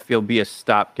could, I feel, be a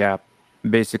stopgap,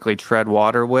 basically tread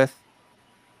water with,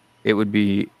 it would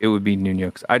be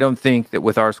Nuno. I don't think that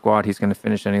with our squad he's going to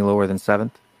finish any lower than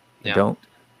 7th. Yeah. I don't.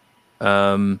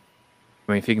 I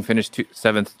mean, if he can finish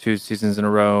 7th 2 seasons in a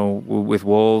row with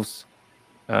Wolves,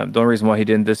 the only reason why he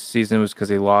didn't this season was because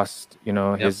he lost,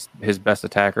 his best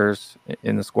attackers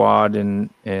in the squad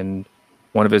and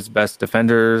one of his best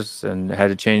defenders, and had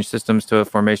to change systems to a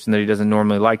formation that he doesn't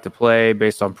normally like to play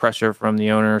based on pressure from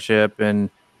the ownership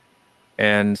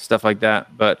and stuff like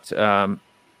that. But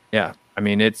yeah, I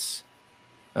mean, it's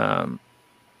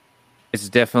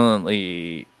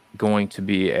definitely going to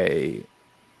be a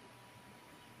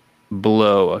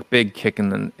blow, a big kick in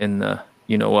the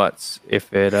whats if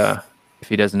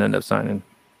he doesn't end up signing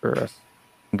for us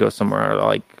and go somewhere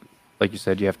like you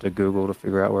said, you have to Google to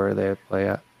figure out where they play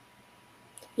at.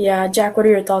 Yeah, Jack, what are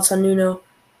your thoughts on Nuno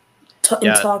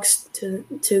in talks to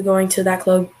going to that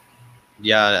club?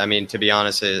 Yeah, I mean, to be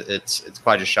honest, it's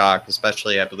quite a shock,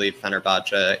 especially I believe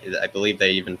Fenerbahce. I believe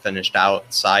they even finished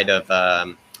outside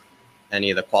of any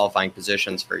of the qualifying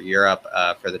positions for Europe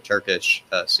for the Turkish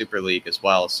Super League as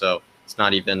well. So it's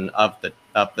not even of the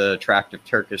attractive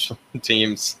Turkish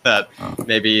teams that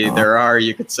maybe there are.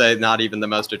 You could say not even the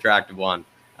most attractive one.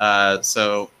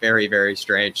 So very, very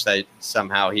strange that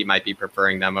somehow he might be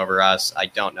preferring them over us. I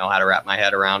don't know how to wrap my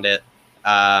head around it.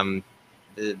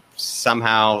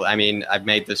 Somehow, I mean, I've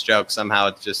made this joke. Somehow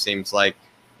it just seems like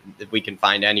we can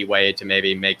find any way to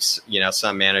maybe make,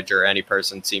 some manager, any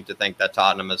person seem to think that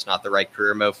Tottenham is not the right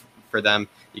career move for them.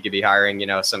 You could be hiring,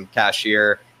 some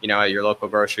cashier, at your local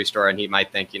grocery store, and he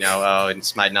might think,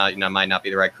 this might not be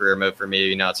the right career move for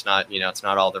me. It's not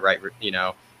all the right,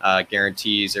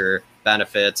 guarantees or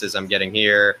benefits as I'm getting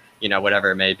here,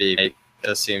 whatever it may be. It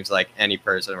just seems like any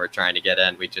person we're trying to get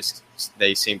in,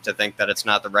 they seem to think that it's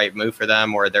not the right move for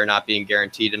them, or they're not being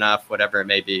guaranteed enough, whatever it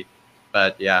may be.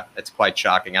 But yeah, it's quite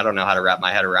shocking. I don't know how to wrap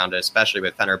my head around it, especially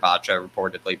with Fenerbahce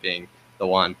reportedly being the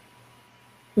one.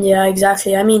 Yeah,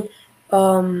 exactly. I mean,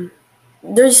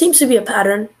 there seems to be a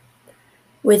pattern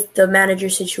with the manager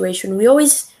situation. From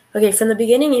the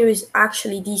beginning, it was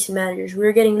actually decent managers. We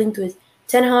were getting linked with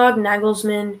Ten Hag,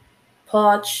 Nagelsmann,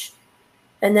 Poch,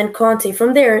 and then Conte.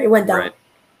 From there, it went down. Right.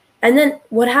 And then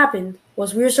what happened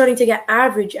was we were starting to get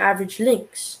average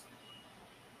links.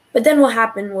 But then what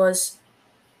happened was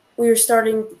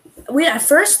at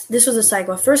first, this was a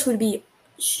cycle. At first, we'd be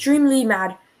extremely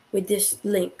mad with this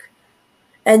link.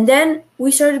 And then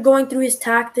we started going through his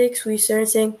tactics. We started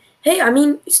saying, hey, I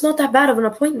mean, it's not that bad of an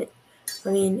appointment. I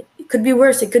mean, it could be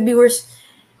worse.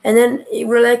 And then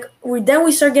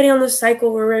we start getting on this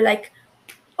cycle where we're like,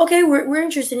 okay, we're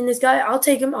interested in this guy. I'll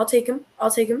take him.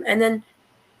 And then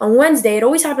on Wednesday, it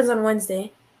always happens on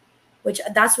Wednesday,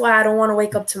 that's why I don't want to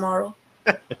wake up tomorrow.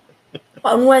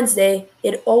 On Wednesday,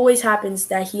 it always happens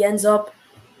that he ends up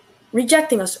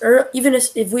rejecting us, or even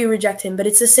if we reject him. But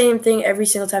it's the same thing every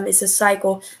single time. It's a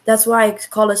cycle. That's why I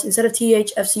call us, instead of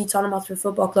THFC, Tottenham Hotspur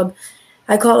Football Club,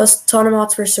 I call us Tottenham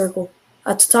Hotspur Circle.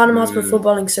 A Tottenham Hotspur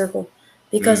Footballing Circle.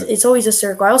 Because it's always a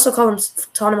circle. I also call them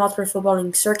Tottenham Hotspur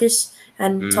Footballing Circus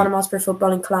and Tottenham Hotspur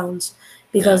Footballing Clowns.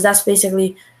 Because that's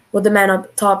basically what the men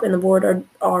up top in the board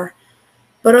are.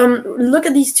 But look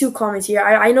at these two comments here.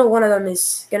 I know one of them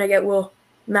is gonna get Will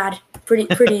mad, pretty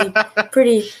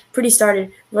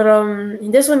started.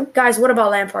 But this one, guys, what about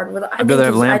Lampard? I'd rather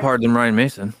have Lampard than Ryan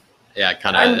Mason. Yeah,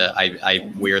 kind of.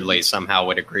 I weirdly somehow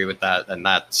would agree with that, and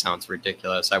that sounds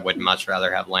ridiculous. I would much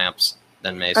rather have Lamps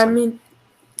than Mason. I mean,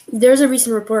 there's a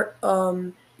recent report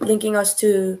linking us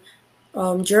to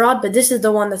Gerrard, but this is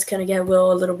the one that's gonna get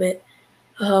Will a little bit.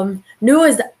 Nuno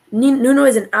is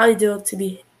an ideal, to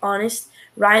be honest.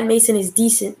 Ryan Mason is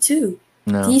decent too.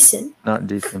 No, not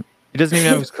decent. He doesn't even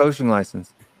have his coaching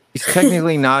license. He's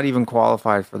technically not even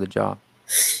qualified for the job.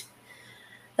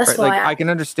 That's why I can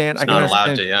understand. He's not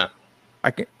allowed to. Yeah.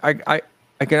 I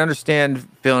can understand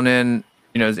filling in,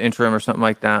 as interim or something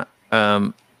like that,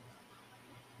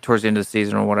 towards the end of the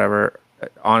season or whatever.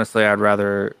 Honestly, I'd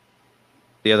rather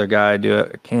the other guy do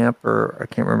a camp, or I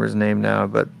can't remember his name now,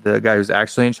 but the guy who's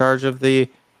actually in charge of the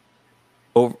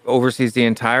oversees the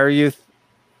entire youth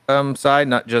side,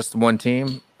 not just one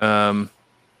team.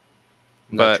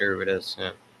 Not sure who it is.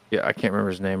 Yeah, I can't remember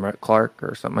his name. Right, Clark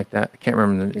or something like that. I can't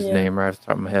remember his name right off the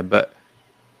top of my head, but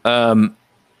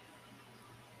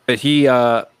he,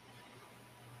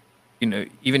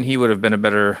 even he would have been a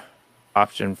better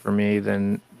option for me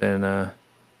than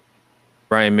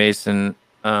Ryan Mason.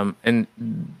 And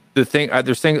the thing,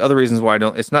 there's other reasons why I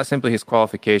don't. It's not simply his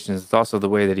qualifications; it's also the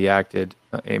way that he acted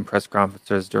in press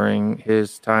conferences during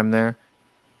his time there.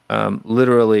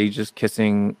 Literally just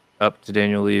kissing up to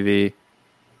Daniel Levy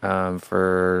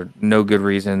for no good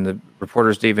reason. The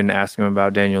reporters didn't even ask him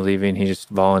about Daniel Levy, and he just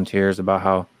volunteers about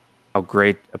how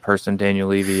great a person Daniel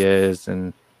Levy is,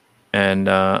 and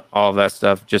all of that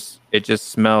stuff. It just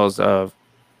smells of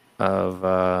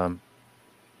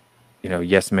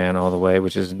yes man all the way,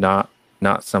 which is not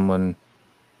someone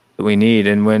that we need.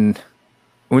 And when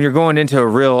you're going into a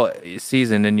real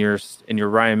season and you're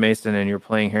Ryan Mason and you're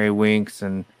playing Harry Winks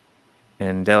and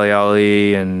Dele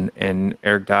Alli and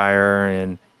Eric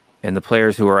Dyer and the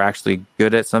players who are actually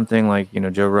good at something like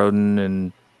Joe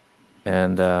Roden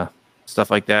and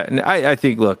stuff like that. And I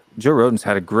think, look, Joe Roden's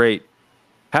had a great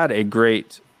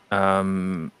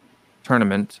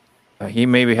tournament. He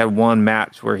maybe had one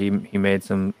match where he made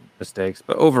some mistakes,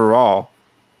 but overall,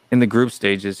 in the group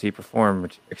stages, he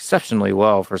performed exceptionally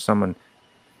well for someone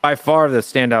by far the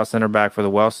standout center back for the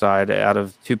Welsh side out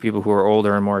of two people who are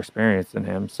older and more experienced than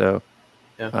him. So,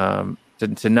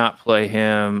 to not play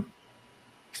him,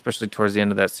 especially towards the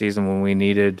end of that season when we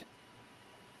needed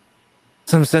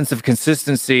some sense of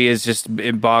consistency,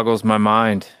 it boggles my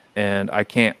mind, and I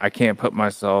can't put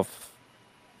myself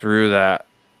through that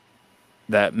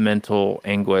mental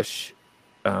anguish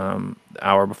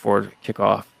hour before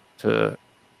kickoff to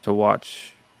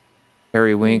watch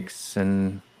Harry Winks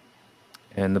and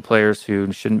the players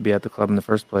who shouldn't be at the club in the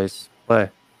first place play.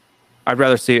 I'd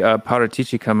rather see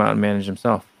Paratici come out and manage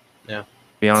himself. Yeah,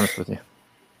 be honest with you.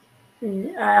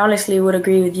 I honestly would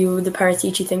agree with you with the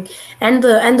Paratici thing, and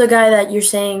the guy that you're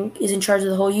saying is in charge of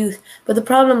the whole youth. But the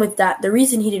problem with that, the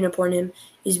reason he didn't appoint him,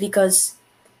 is because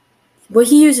what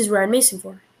he uses Ryan Mason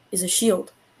for is a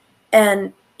shield,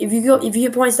 and if he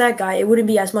appoints that guy, it wouldn't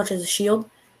be as much as a shield.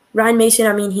 Ryan Mason,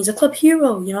 I mean, he's a club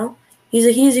hero. He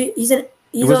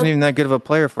wasn't even that good of a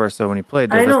player for us though when he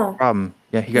played. I know. That's the problem.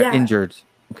 Yeah, he got injured.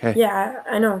 Okay. Yeah,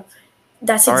 I know.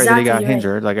 That's Sorry exactly that he got right.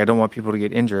 injured. Like, I don't want people to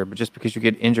get injured, but just because you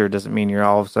get injured doesn't mean you're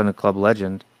all of a sudden a club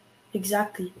legend.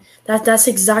 Exactly. That's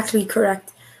exactly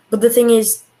correct. But the thing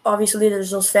is, obviously,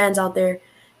 there's those fans out there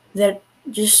that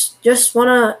just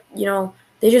wanna,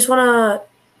 they just wanna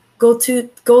go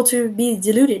to be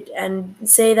deluded and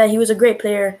say that he was a great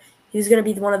player. He was gonna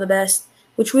be one of the best,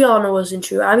 which we all know wasn't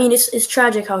true. I mean, it's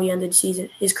tragic how he ended the season,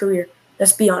 his career.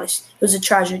 Let's be honest. It was a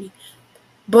tragedy.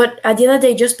 But at the end of the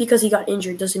day, just because he got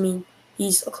injured doesn't mean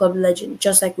he's a club legend,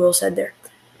 just like Will said there.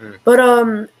 But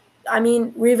I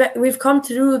mean, we've come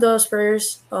through the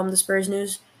Spurs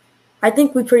news. I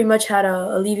think we pretty much had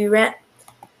a Levy rant.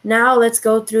 Now let's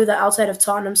go through the outside of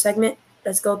Tottenham segment.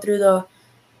 Let's go through the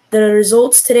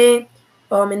results today.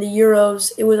 In the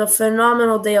Euros, it was a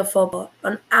phenomenal day of football,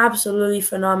 an absolutely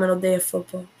phenomenal day of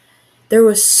football. There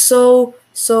was so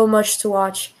much to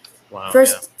watch. Wow.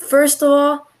 First of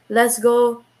all, let's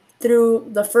go through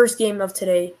the first game of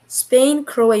today,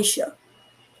 Spain-Croatia.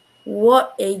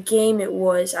 What a game it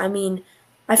was. I mean,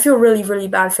 I feel really, really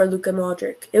bad for Luka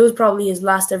Modric. It was probably his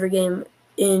last ever game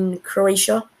in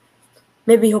Croatia.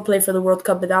 Maybe he'll play for the World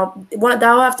Cup, but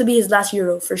that'll have to be his last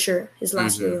Euro for sure, his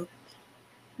last Euro.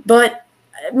 But,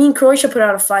 I mean, Croatia put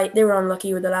out a fight. They were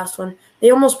unlucky with the last one.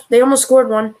 They almost scored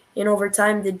one in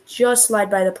overtime. They just slide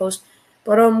by the post.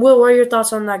 But, Will, what are your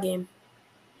thoughts on that game?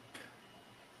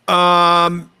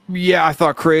 Yeah, I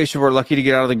thought Croatia were lucky to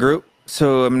get out of the group,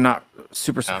 so I'm not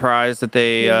super surprised that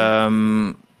they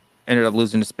ended up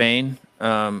losing to Spain.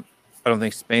 I don't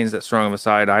think Spain's that strong of a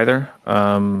side either,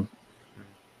 to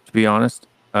be honest.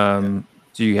 So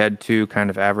you had two kind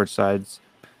of average sides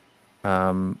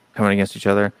coming against each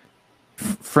other.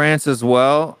 France as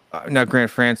well. Now,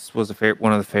 granted, France was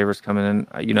one of the favorites coming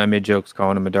in. I made jokes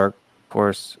calling them a dark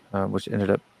horse, which ended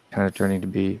up kind of turning to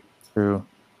be true.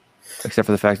 Except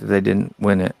for the fact that they didn't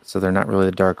win it, so they're not really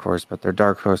the dark horse, but their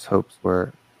dark horse hopes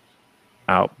were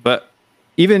out. But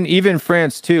even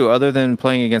France too, other than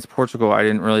playing against Portugal, I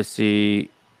didn't really see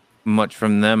much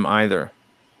from them either.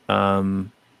 As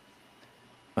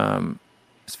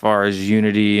far as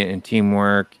unity and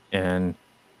teamwork, and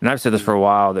I've said this for a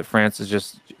while, that France is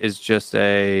just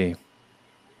a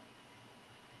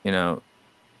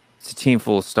it's a team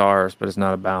full of stars, but it's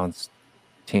not a balanced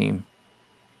team.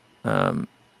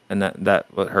 And that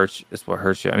what hurts is what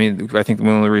hurts you. I mean, I think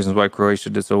one of the reasons why Croatia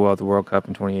did so well at the World Cup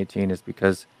in 2018 is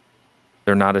because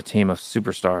they're not a team of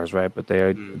superstars, right? But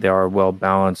they are well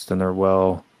balanced and they're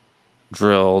well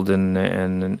drilled, and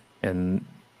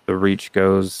the reach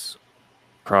goes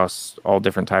across all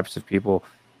different types of people.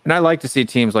 And I like to see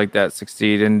teams like that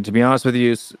succeed. And to be honest with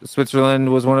you,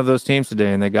 Switzerland was one of those teams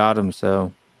today, and they got them.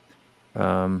 So.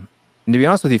 And to be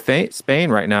honest with you, Spain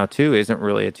right now too isn't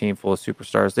really a team full of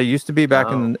superstars. They used to be back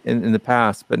in the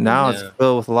past, but now it's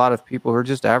filled with a lot of people who are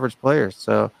just average players.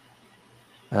 So,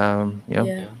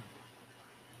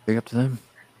 Big up to them.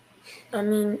 I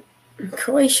mean,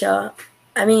 Croatia,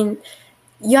 I mean,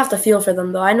 you have to feel for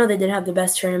them, though. I know they didn't have the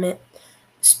best tournament.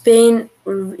 Spain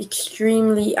were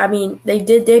extremely, I mean,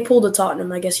 they pulled a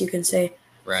Tottenham, I guess you can say.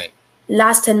 Right.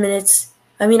 Last 10 minutes.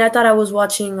 I mean, I thought I was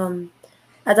watching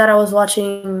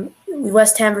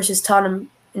West Ham versus Tottenham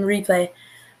in replay.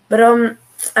 But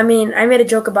I mean, I made a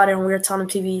joke about it on Weird Tottenham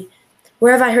TV.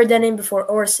 Where have I heard that name before?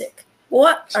 Orsic.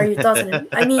 What are your thoughts on him?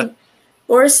 I mean,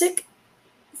 Orsic,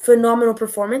 phenomenal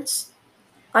performance.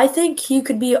 I think he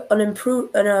could be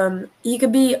he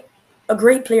could be a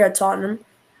great player at Tottenham.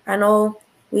 I know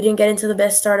we didn't get into the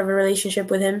best start of a relationship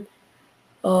with him.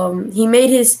 He made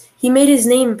his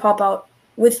name pop out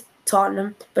with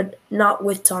Tottenham, but not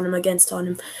with Tottenham, against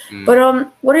Tottenham.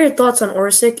 But what are your thoughts on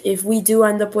Orsic if we do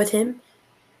end up with him?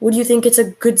 Would you think it's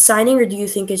a good signing, or do you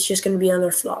think it's just going to be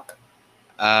another flop?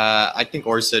 I think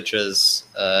Orsic is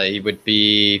he would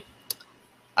be.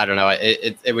 I don't know.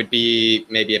 It would be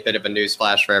maybe a bit of a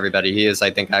newsflash for everybody. He is, I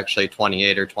think, actually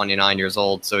 28 or 29 years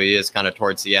old, so he is kind of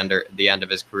towards the end of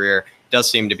his career. Does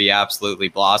seem to be absolutely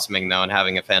blossoming though, and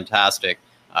having a fantastic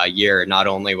year. Not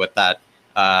only with that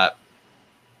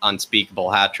unspeakable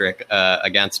hat trick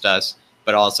against us,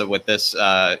 but also with this,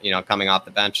 coming off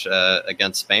the bench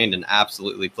against Spain and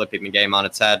absolutely flipping the game on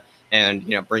its head, and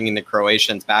bringing the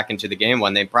Croatians back into the game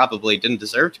when they probably didn't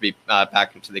deserve to be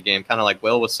back into the game. Kind of like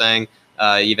Will was saying.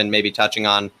 Even maybe touching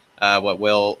on what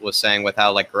Will was saying with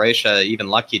how like Croatia even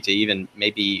lucky to even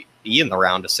maybe be in the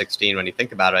round of 16 when you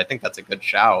think about it. I think that's a good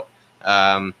shout.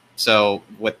 So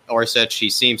with Orsic, he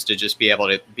seems to just be able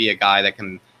to be a guy that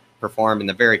can perform in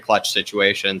the very clutch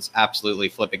situations, absolutely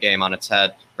flip a game on its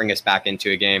head, bring us back into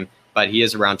a game. But he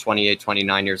is around 28,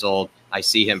 29 years old. I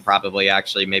see him probably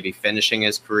actually maybe finishing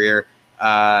his career,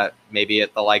 maybe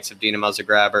at the likes of Dinamo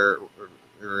Zagreb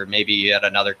or maybe at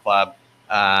another club.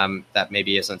 That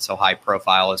maybe isn't so high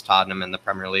profile as Tottenham in the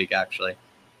Premier League, actually.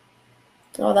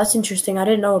 Oh, that's interesting. I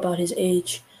didn't know about his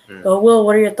age. But Will,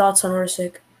 what are your thoughts on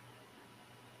Orsic?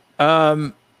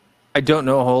 I don't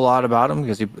know a whole lot about him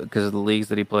because of the leagues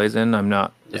that he plays in. I'm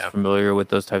not as familiar with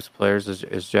those types of players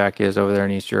as Jack is over there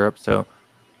in East Europe. So,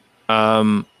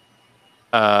 I've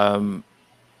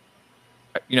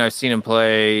seen him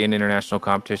play in international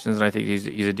competitions, and I think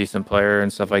he's a decent player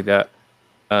and stuff like that.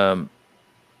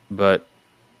 But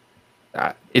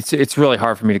it's really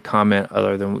hard for me to comment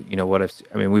other than what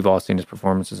we've all seen his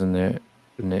performances in the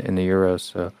Euros,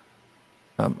 so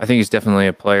I think he's definitely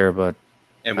a player, but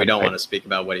we don't want to speak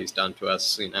about what he's done to us,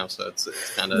 so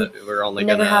it's kind of we're only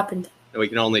never happened. We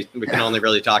can only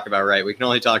really talk about we can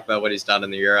only talk about what he's done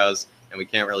in the Euros, and we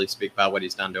can't really speak about what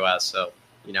he's done to us. So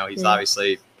he's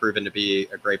obviously proven to be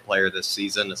a great player this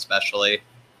season, especially.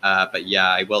 But yeah,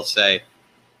 I will say,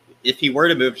 if he were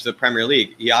to move to the Premier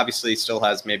League, he obviously still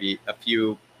has maybe a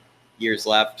few years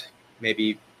left,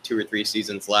 maybe 2 or 3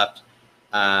 seasons left.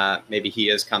 Maybe he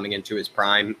is coming into his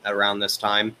prime around this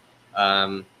time.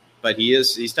 But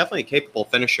he's definitely a capable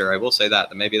finisher. I will say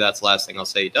that. Maybe that's the last thing I'll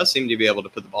say. He does seem to be able to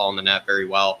put the ball in the net very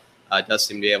well. Does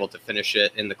seem to be able to finish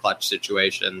it in the clutch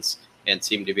situations and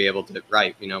seem to be able to,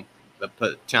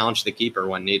 challenge the keeper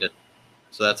when needed.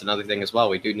 So that's another thing as well.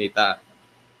 We do need that.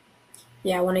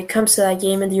 Yeah, when it comes to that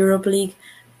game in the Europa League,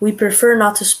 we prefer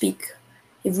not to speak.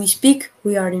 If we speak,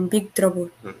 we are in big trouble.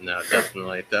 No,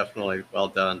 definitely. Well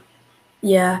done.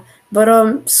 Yeah,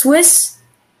 but Swiss,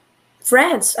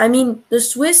 France. I mean, the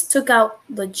Swiss took out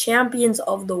the champions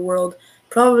of the world,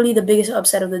 probably the biggest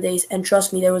upset of the days. And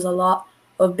trust me, there was a lot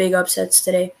of big upsets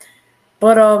today.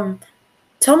 But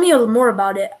tell me a little more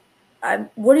about it.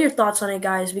 What are your thoughts on it,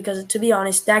 guys? Because to be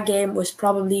honest, that game was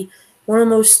probably one of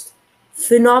the most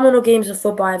phenomenal games of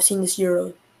football I've seen this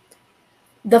Euro.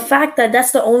 The fact that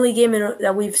that's the only game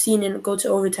that we've seen go to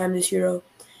overtime this Euro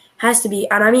has to be.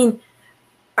 And I mean,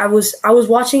 I was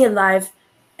watching it live,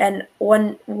 and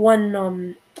when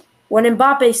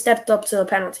Mbappe stepped up to the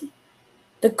penalty,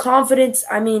 the confidence.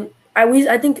 I mean,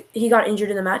 I think he got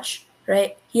injured in the match,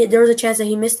 right? There was a chance that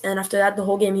he missed, and after that, the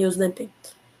whole game he was limping.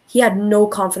 He had no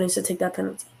confidence to take that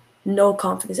penalty, no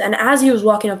confidence. And as he was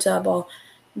walking up to that ball,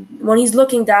 when he's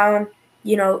looking down,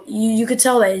 you could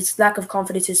tell that his lack of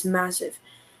confidence is massive.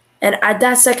 And at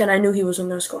that second, I knew he wasn't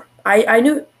going to score. I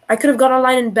knew I could have got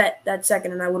online and bet that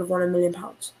second, and I would have won £1 million.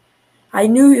 I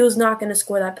knew he was not going to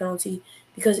score that penalty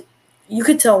because you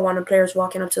could tell when a player's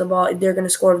walking up to the ball if they're going to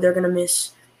score, if they're going to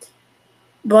miss.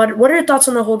 But what are your thoughts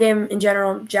on the whole game in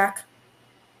general, Jack?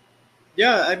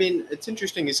 Yeah, I mean, it's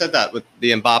interesting you said that with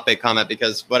the Mbappe comment,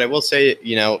 because what I will say,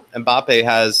 Mbappe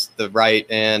has the right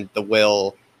and the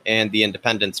will and the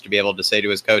independence to be able to say to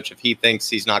his coach, if he thinks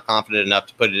he's not confident enough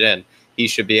to put it in, he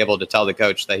should be able to tell the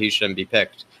coach that he shouldn't be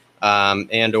picked.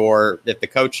 and or if the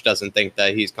coach doesn't think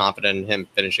that he's confident in him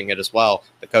finishing it as well,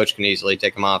 the coach can easily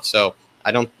take him off. So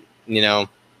I don't,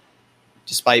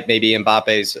 despite maybe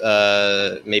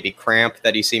Mbappe's maybe cramp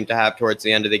that he seemed to have towards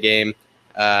the end of the game,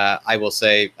 I will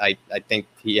say I think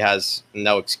he has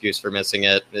no excuse for missing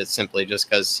it. It's simply just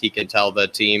because he can tell the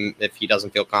team if he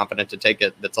doesn't feel confident to take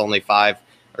it. That's only 5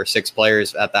 or 6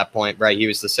 players at that point, right? He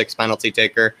was the 6th penalty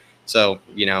taker. So,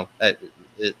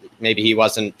 maybe he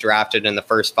wasn't drafted in the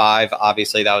first 5.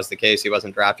 Obviously, that was the case. He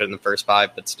wasn't drafted in the first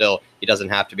 5, but still, he doesn't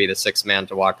have to be the 6th man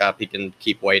to walk up. He can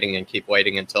keep waiting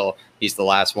until he's the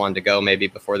last one to go, maybe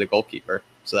before the goalkeeper.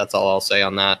 So that's all I'll say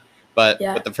on that. But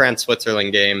with the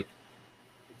France-Switzerland game,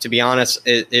 to be honest,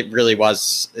 it really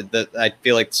was. I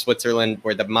feel like Switzerland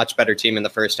were the much better team in the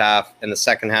first half. In the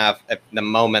second half, at the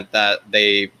moment that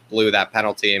they blew that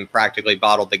penalty and practically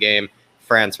bottled the game,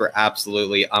 France were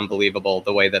absolutely unbelievable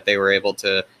the way that they were able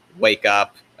to wake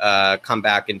up, come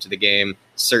back into the game,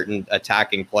 certain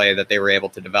attacking play that they were able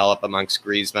to develop amongst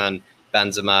Griezmann,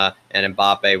 Benzema, and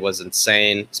Mbappe was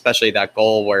insane, especially that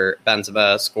goal where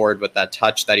Benzema scored with that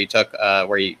touch that he took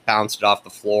where he bounced it off the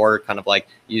floor, kind of like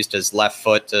used his left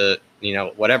foot to,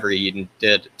 whatever he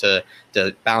did to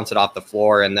bounce it off the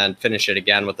floor and then finish it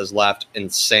again with his left.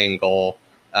 Insane goal.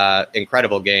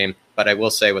 Incredible game. But I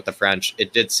will say with the French,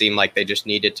 it did seem like they just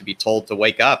needed to be told to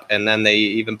wake up. And then they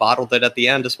even bottled it at the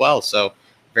end as well. So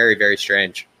very, very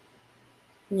strange.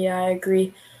 Yeah, I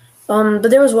agree. But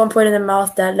there was one point in the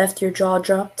mouth that left your jaw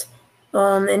dropped.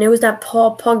 And it was that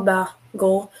Paul Pogba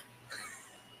goal.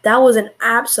 That was an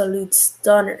absolute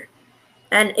stunner.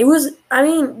 And it was,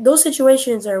 those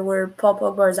situations are where Paul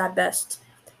Pogba is at best.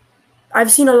 I've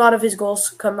seen a lot of his goals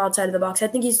come outside of the box. I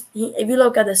think if you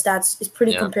look at the stats, it's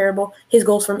pretty comparable. His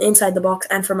goals from inside the box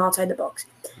and from outside the box.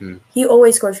 He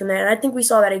always scores from there. And I think we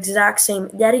saw that exact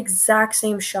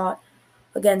same shot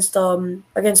against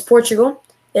Portugal.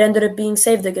 It ended up being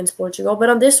saved against Portugal. But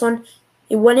on this one,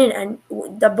 it went in, and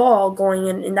the ball going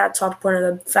in that top corner,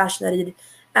 the fashion that it did,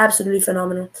 absolutely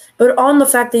phenomenal. But on the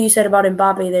fact that you said about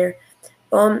Mbappe there,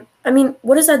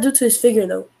 what does that do to his figure,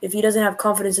 though, if he doesn't have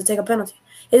confidence to take a penalty?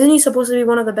 Isn't he supposed to be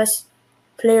one of the best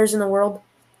players in the world?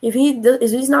 If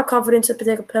he's not confident to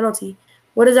take a penalty,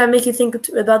 what does that make you think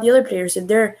about the other players? If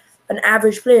they're an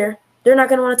average player, they're not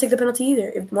going to want to take the penalty either.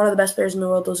 If one of the best players in the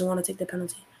world doesn't want to take the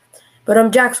penalty. But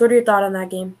Jax, what are your thoughts on that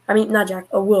game? Not Jack,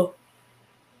 Will.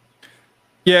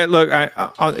 Yeah, look, I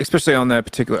especially on that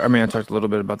particular. I talked a little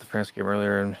bit about the France game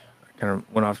earlier, and I kind of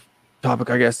went off topic,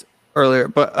 I guess, earlier.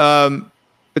 But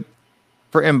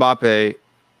for Mbappe,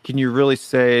 can you really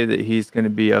say that he's going to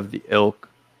be of the ilk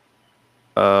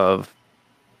of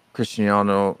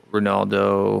Cristiano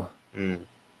Ronaldo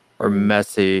or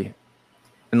Messi,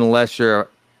 unless you're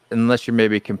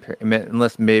maybe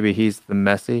unless maybe he's the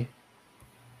Messi?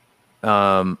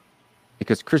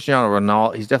 Because Cristiano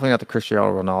Ronaldo, he's definitely not the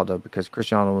Cristiano Ronaldo, because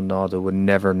Cristiano Ronaldo would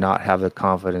never not have the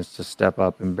confidence to step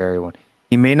up and bury one.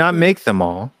 He may not make them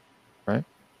all, right?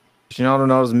 Cristiano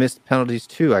Ronaldo's missed penalties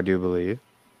too, I do believe.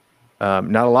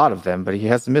 Not a lot of them, but he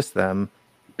has missed them.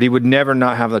 But he would never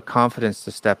not have the confidence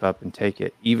to step up and take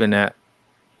it, even at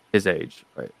his age,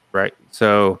 right?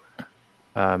 So,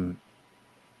 whereas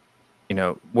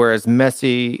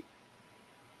Messi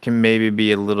can maybe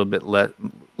be a little bit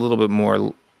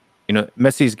more.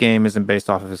 Messi's game isn't based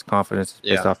off of his confidence; it's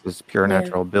based off of his pure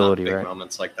natural ability, big right?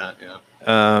 Moments like that, yeah.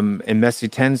 And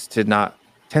Messi tends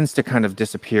to kind of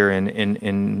disappear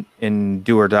in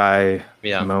do or die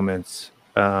moments.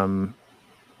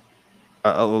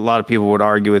 A lot of people would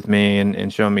argue with me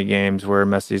and show me games where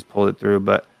Messi's pulled it through,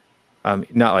 but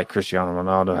not like Cristiano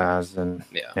Ronaldo has. I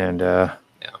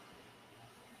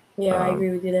agree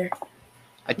with you there.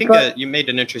 I think you made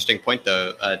an interesting point,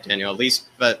 though, Daniel, at least.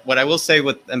 But what I will say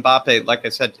with Mbappe, like I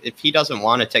said, if he doesn't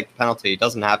want to take the penalty, he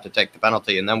doesn't have to take the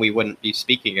penalty, and then we wouldn't be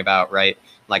speaking about, right,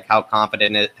 like how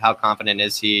confident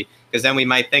is he? Because then we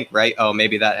might think, right, oh,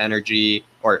 maybe that injury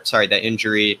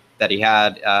that he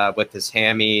had with his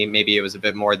hammy, maybe it was a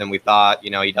bit more than we thought.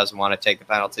 He doesn't want to take the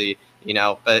penalty,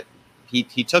 but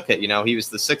he took it. He was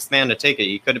the 6th man to take it.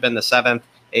 He could have been the 7th,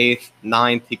 8th,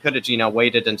 9th. He could have,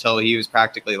 waited until he was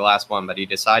practically the last one, but he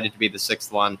decided to be the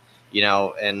 6th one,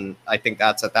 and I think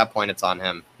that's at that point it's on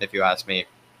him, if you ask me.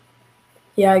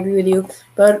 Yeah, I agree with you.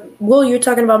 But, Will, you're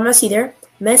talking about Messi there.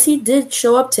 Messi did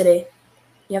show up today.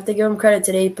 You have to give him credit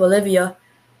today. Bolivia,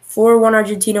 4-1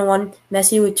 Argentina won.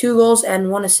 Messi with 2 goals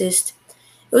and 1 assist.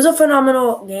 It was a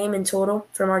phenomenal game in total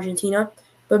from Argentina,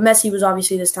 but Messi was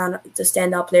obviously the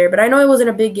standout player. But I know it wasn't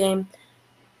a big game.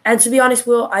 And to be honest,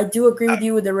 Will, I do agree with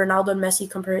you with the Ronaldo and Messi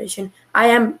comparison.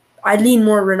 I lean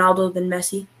more Ronaldo than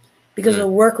Messi because of the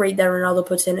work rate that Ronaldo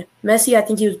puts in. Messi, I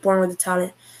think he was born with the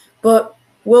talent. But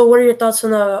Will, what are your thoughts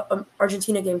on the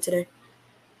Argentina game today?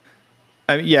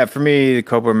 Yeah, for me, the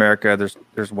Copa America,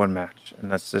 there's one match, and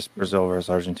that's just Brazil versus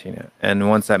Argentina. And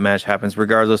once that match happens,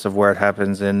 regardless of where it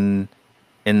happens in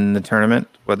the tournament,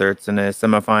 whether it's in a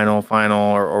semifinal,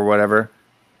 final, or whatever,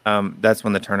 that's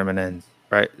when the tournament ends,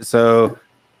 right? So,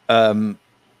 I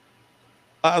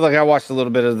watched a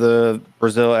little bit of the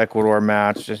Brazil-Ecuador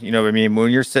match. Just, you know what I mean? When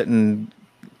you're sitting,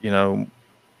 you know,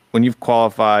 when you've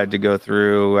qualified to go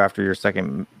through after your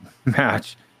second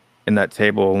match in that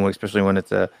table, especially when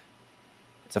it's a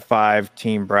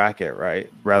 5-team bracket, right?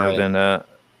 Rather than a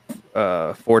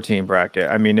 4-team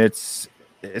bracket. I mean, it's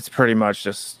pretty much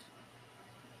just,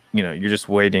 you're just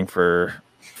waiting for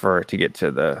it to get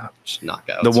to the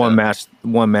knockouts, the one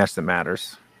match that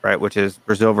matters, right? Which is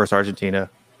Brazil versus Argentina.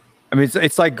 I mean,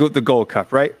 it's like the Gold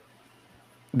Cup, right?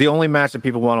 The only match that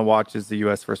people want to watch is the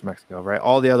U.S. versus Mexico, right?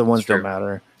 All the other ones don't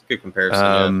matter. Good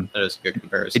comparison. That is a good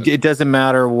comparison. It doesn't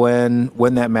matter when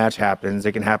that match happens.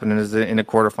 It can happen in a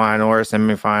quarterfinal or a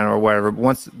semifinal or whatever. But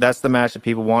once that's the match that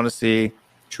people want to see,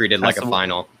 treated like a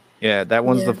final. Yeah, that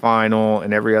one's the final,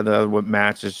 and every other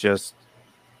match is just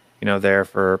there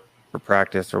for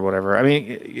practice or whatever. I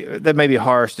mean, that may be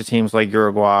harsh to teams like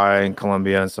Uruguay and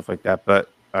Colombia and stuff like that, but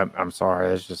I'm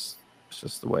sorry, it's just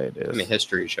the way it is. I mean,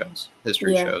 history shows.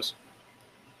 Shows.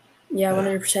 Yeah,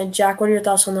 100%. Jack, what are your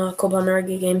thoughts on the Copa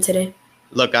America game today?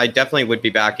 Look, I definitely would be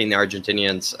backing the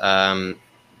Argentinians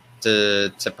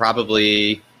to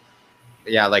probably,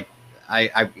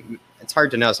 it's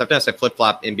hard to know. Sometimes I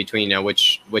flip-flop in between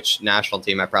which national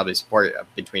team I probably support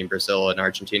between Brazil and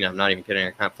Argentina. I'm not even kidding.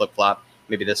 I kind of flip-flop.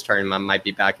 Maybe this tournament I might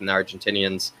be backing the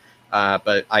Argentinians.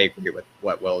 But I agree with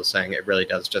what Will is saying. It really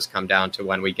does just come down to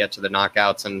when we get to the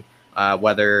knockouts and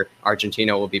whether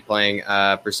Argentina will be playing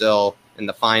Brazil in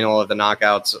the final of the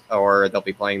knockouts, or they'll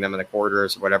be playing them in the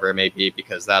quarters or whatever it may be,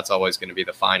 because that's always going to be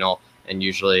the final and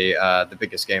usually the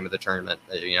biggest game of the tournament,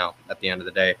 at the end of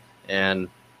the day. And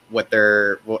with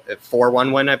their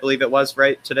 4-1 win, I believe it was,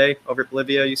 right, today over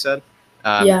Bolivia, you said?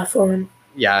 Yeah, 4-1.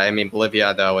 Yeah, I mean,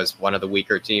 Bolivia, though, is one of the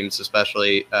weaker teams,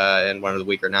 especially in one of the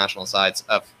weaker national sides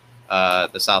of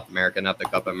the South American, of the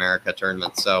Copa America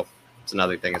tournament. So it's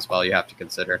another thing as well you have to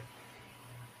consider.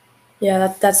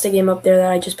 Yeah, that's the game up there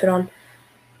that I just put on.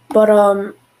 But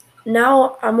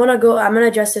now I'm gonna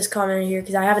address this comment here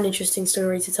because I have an interesting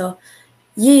story to tell.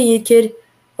 Yeah, kid.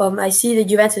 I see the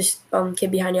Juventus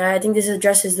kid behind you. I think this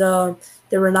addresses the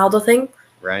Ronaldo thing.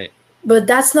 Right. But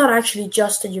that's not actually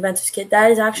just a Juventus kid. That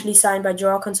is actually signed by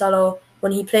Joao Cancelo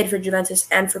when he played for Juventus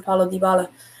and for Paulo Dybala.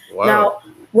 Whoa. Now,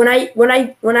 when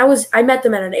I met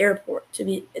them at an airport,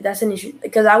 that's an issue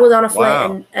because I was on a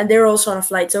flight and they were also on a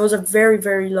flight, so it was a very,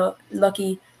 very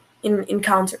lucky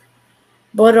encounter.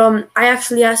 But I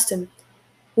actually asked him,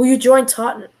 "Will you join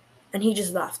Tottenham?" And he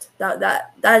just laughed.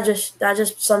 That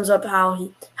just sums up how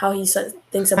he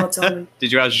thinks about Tottenham.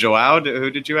 Did you ask Joao?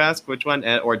 Who did you ask? Which one?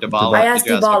 Or Dybala? I asked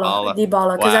Dybala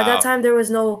because at that time there was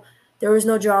no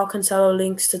Joao Cancelo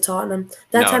links to Tottenham.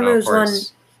 That time it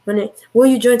was will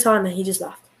you join Tottenham? And he just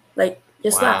laughed.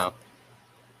 Laughed.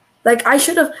 Like I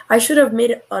should have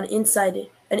made it an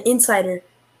insider.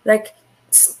 Like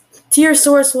tier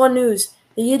source 1 News.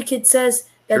 The Yid kid says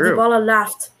that Dybala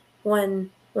laughed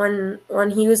when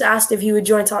he was asked if he would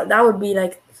join Tottenham. That would be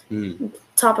like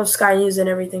top of Sky News and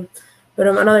everything. But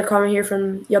another comment here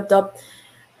from Yup.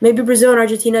 Maybe Brazil and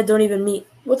Argentina don't even meet.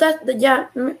 Well,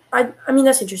 I mean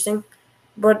that's interesting,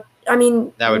 but I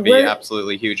mean that would be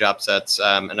absolutely huge upsets.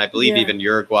 And I believe even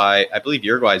Uruguay. I believe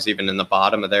Uruguay is even in the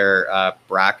bottom of their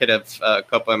bracket of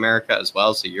Copa America as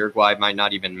well. So Uruguay might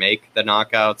not even make the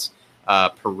knockouts.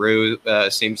 Peru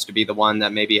seems to be the one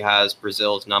that maybe has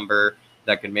Brazil's number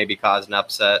that could maybe cause an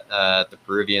upset. The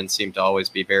Peruvians seem to always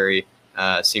be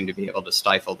seem to be able to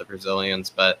stifle the Brazilians,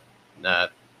 but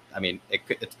I mean,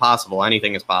 it's possible.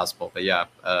 Anything is possible,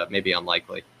 but maybe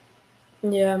unlikely.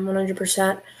 Yeah,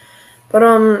 100%.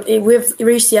 But we've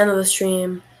reached the end of the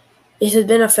stream. It has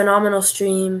been a phenomenal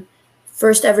stream.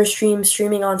 First ever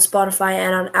streaming on Spotify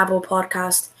and on Apple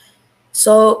Podcast.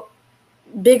 So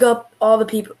big up all the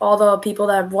people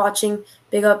that are watching.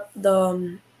 Big up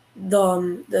the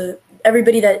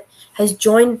everybody that has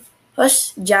joined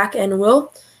us, Jack and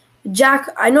Will. Jack,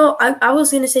 I know I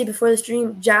was gonna say before the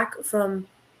stream, Jack and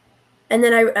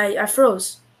then I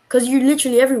froze because you're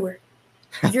literally everywhere.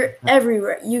 You're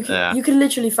everywhere. You could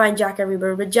literally find Jack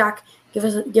everywhere. But Jack, give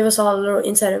us all a little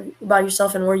insight about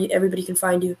yourself and where everybody can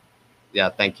find you. Yeah,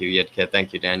 thank you, Yidkid.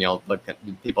 Thank you, Daniel. Look,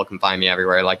 people can find me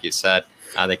everywhere, like you said.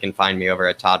 They can find me over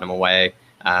at Tottenham Away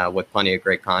with plenty of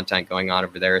great content going on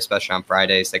over there, especially on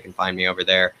Fridays. They can find me over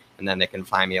there, and then they can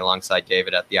find me alongside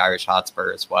David at the Irish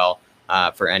Hotspur as well.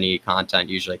 for any content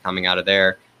usually coming out of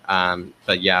there.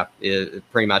 But yeah,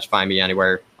 pretty much find me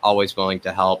anywhere. Always willing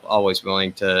to help, always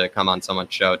willing to come on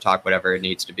someone's show, talk whatever it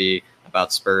needs to be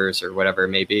about Spurs or whatever it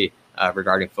may be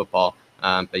regarding football.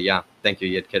 But yeah, thank you,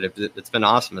 Yid Kid. It's been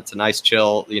awesome. It's a nice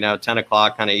chill, 10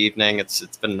 o'clock kind of evening.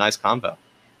 It's been a nice combo.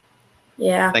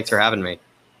 Yeah. Thanks for having me.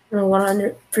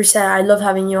 100%. I love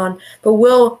having you on. But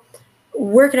Will,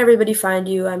 where can everybody find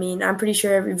you? I mean, I'm pretty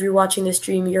sure if you're watching this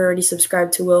stream, you're already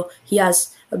subscribed to Will. He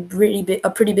has a pretty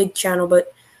big channel,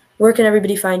 but where can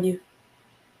everybody find you?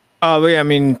 But yeah, I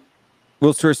mean,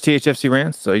 Will search THFC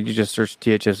Rants, so you can just search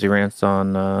THFC Rants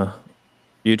on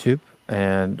YouTube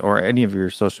or any of your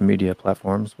social media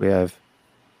platforms. We have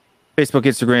Facebook,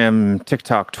 Instagram,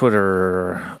 TikTok,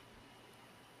 Twitter.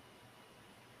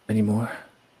 Any more?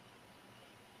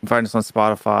 You can find us on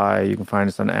Spotify. You can find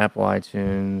us on Apple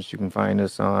iTunes. You can find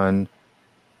us on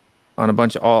a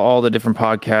bunch of all the different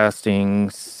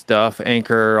podcasting stuff,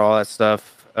 Anchor, all that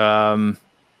stuff. So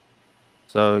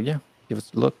yeah, give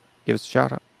us a look, give us a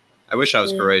shout out. I wish I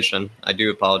was Croatian. I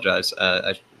do apologize.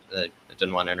 I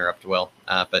didn't want to interrupt Will,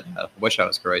 but I wish I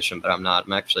was Croatian, but I'm not.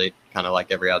 I'm actually kind of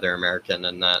like every other American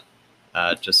in that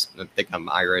I think I'm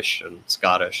Irish and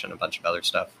Scottish and a bunch of other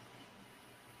stuff.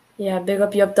 Yeah, big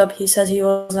up Yup Dub. He says he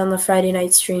was on the Friday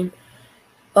night stream.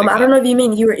 I don't know if you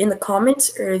mean you were in the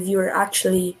comments or if you were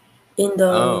actually in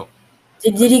the... Oh.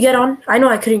 Did he get on? I know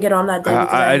I couldn't get on that day.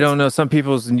 I don't know. Some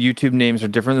people's YouTube names are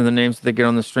different than the names that they get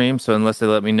on the stream. So unless they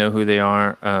let me know who they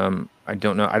are, I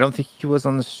don't know. I don't think he was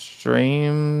on the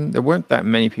stream. There weren't that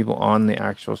many people on the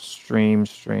actual stream.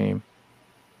 So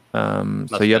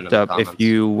Yup Dub, if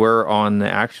you were on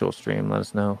the actual stream, let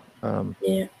us know.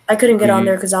 Yeah, I couldn't get on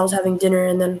there because I was having dinner,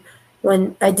 and then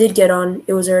when I did get on,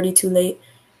 it was already too late.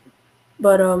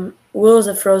 But Will's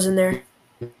a frozen there.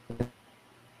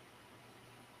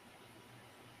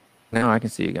 Now I can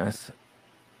see you guys.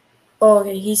 Oh,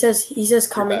 okay. He says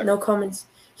comment, no comments.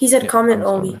 He said comment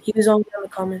only. He was only on the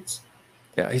comments.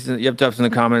 Yeah, Yup Dub's in the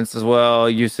comments as well.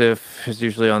 Yusuf is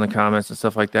usually on the comments and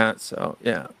stuff like that. So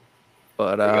yeah,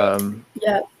 but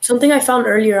yeah, something I found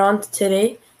earlier on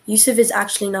today. Yusuf is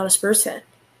actually not a Spurs fan.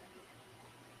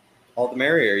 All the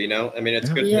merrier, I mean, it's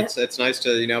good. Yeah. It's nice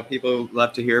to, people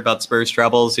love to hear about Spurs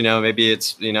troubles. Maybe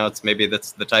maybe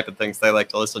that's the type of things they like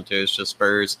to listen to. It's just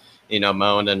Spurs,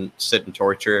 moan and sit and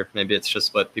torture. Maybe it's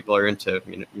just what people are into.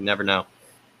 You never know.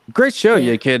 Great show,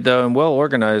 yeah, kid, though, and well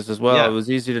organized as well. Yeah. It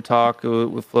was easy to talk.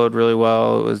 It flowed really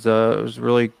well. It was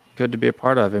really good to be a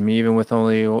part of. I mean, even with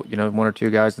only one or two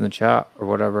guys in the chat or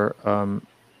whatever,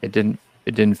 it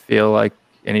didn't feel like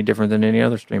any different than any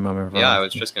other stream I've ever. Yeah, I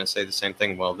was just going to say the same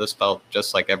thing. Well, this felt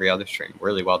just like every other stream.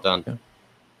 Really well done. Yeah.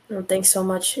 Well, thanks so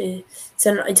much. It's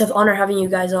an honor having you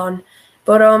guys on.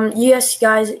 But yes,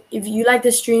 guys, if you like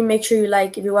this stream, make sure you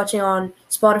like. If you're watching on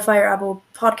Spotify or Apple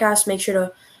Podcasts, make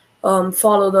sure to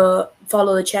follow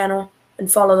the channel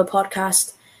and follow the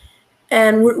podcast.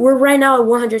 And we're right now at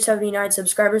 179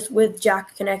 subscribers with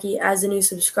Jack Konecki as the new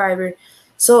subscriber.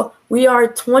 So we are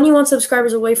 21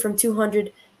 subscribers away from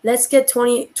 200. Let's get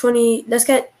 20. Let's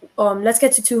get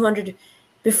to 200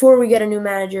 before we get a new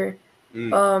manager.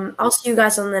 I'll see you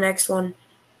guys on the next one.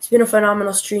 It's been a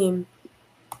phenomenal stream,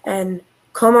 and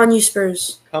come on, you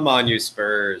Spurs! Come on, you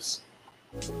Spurs!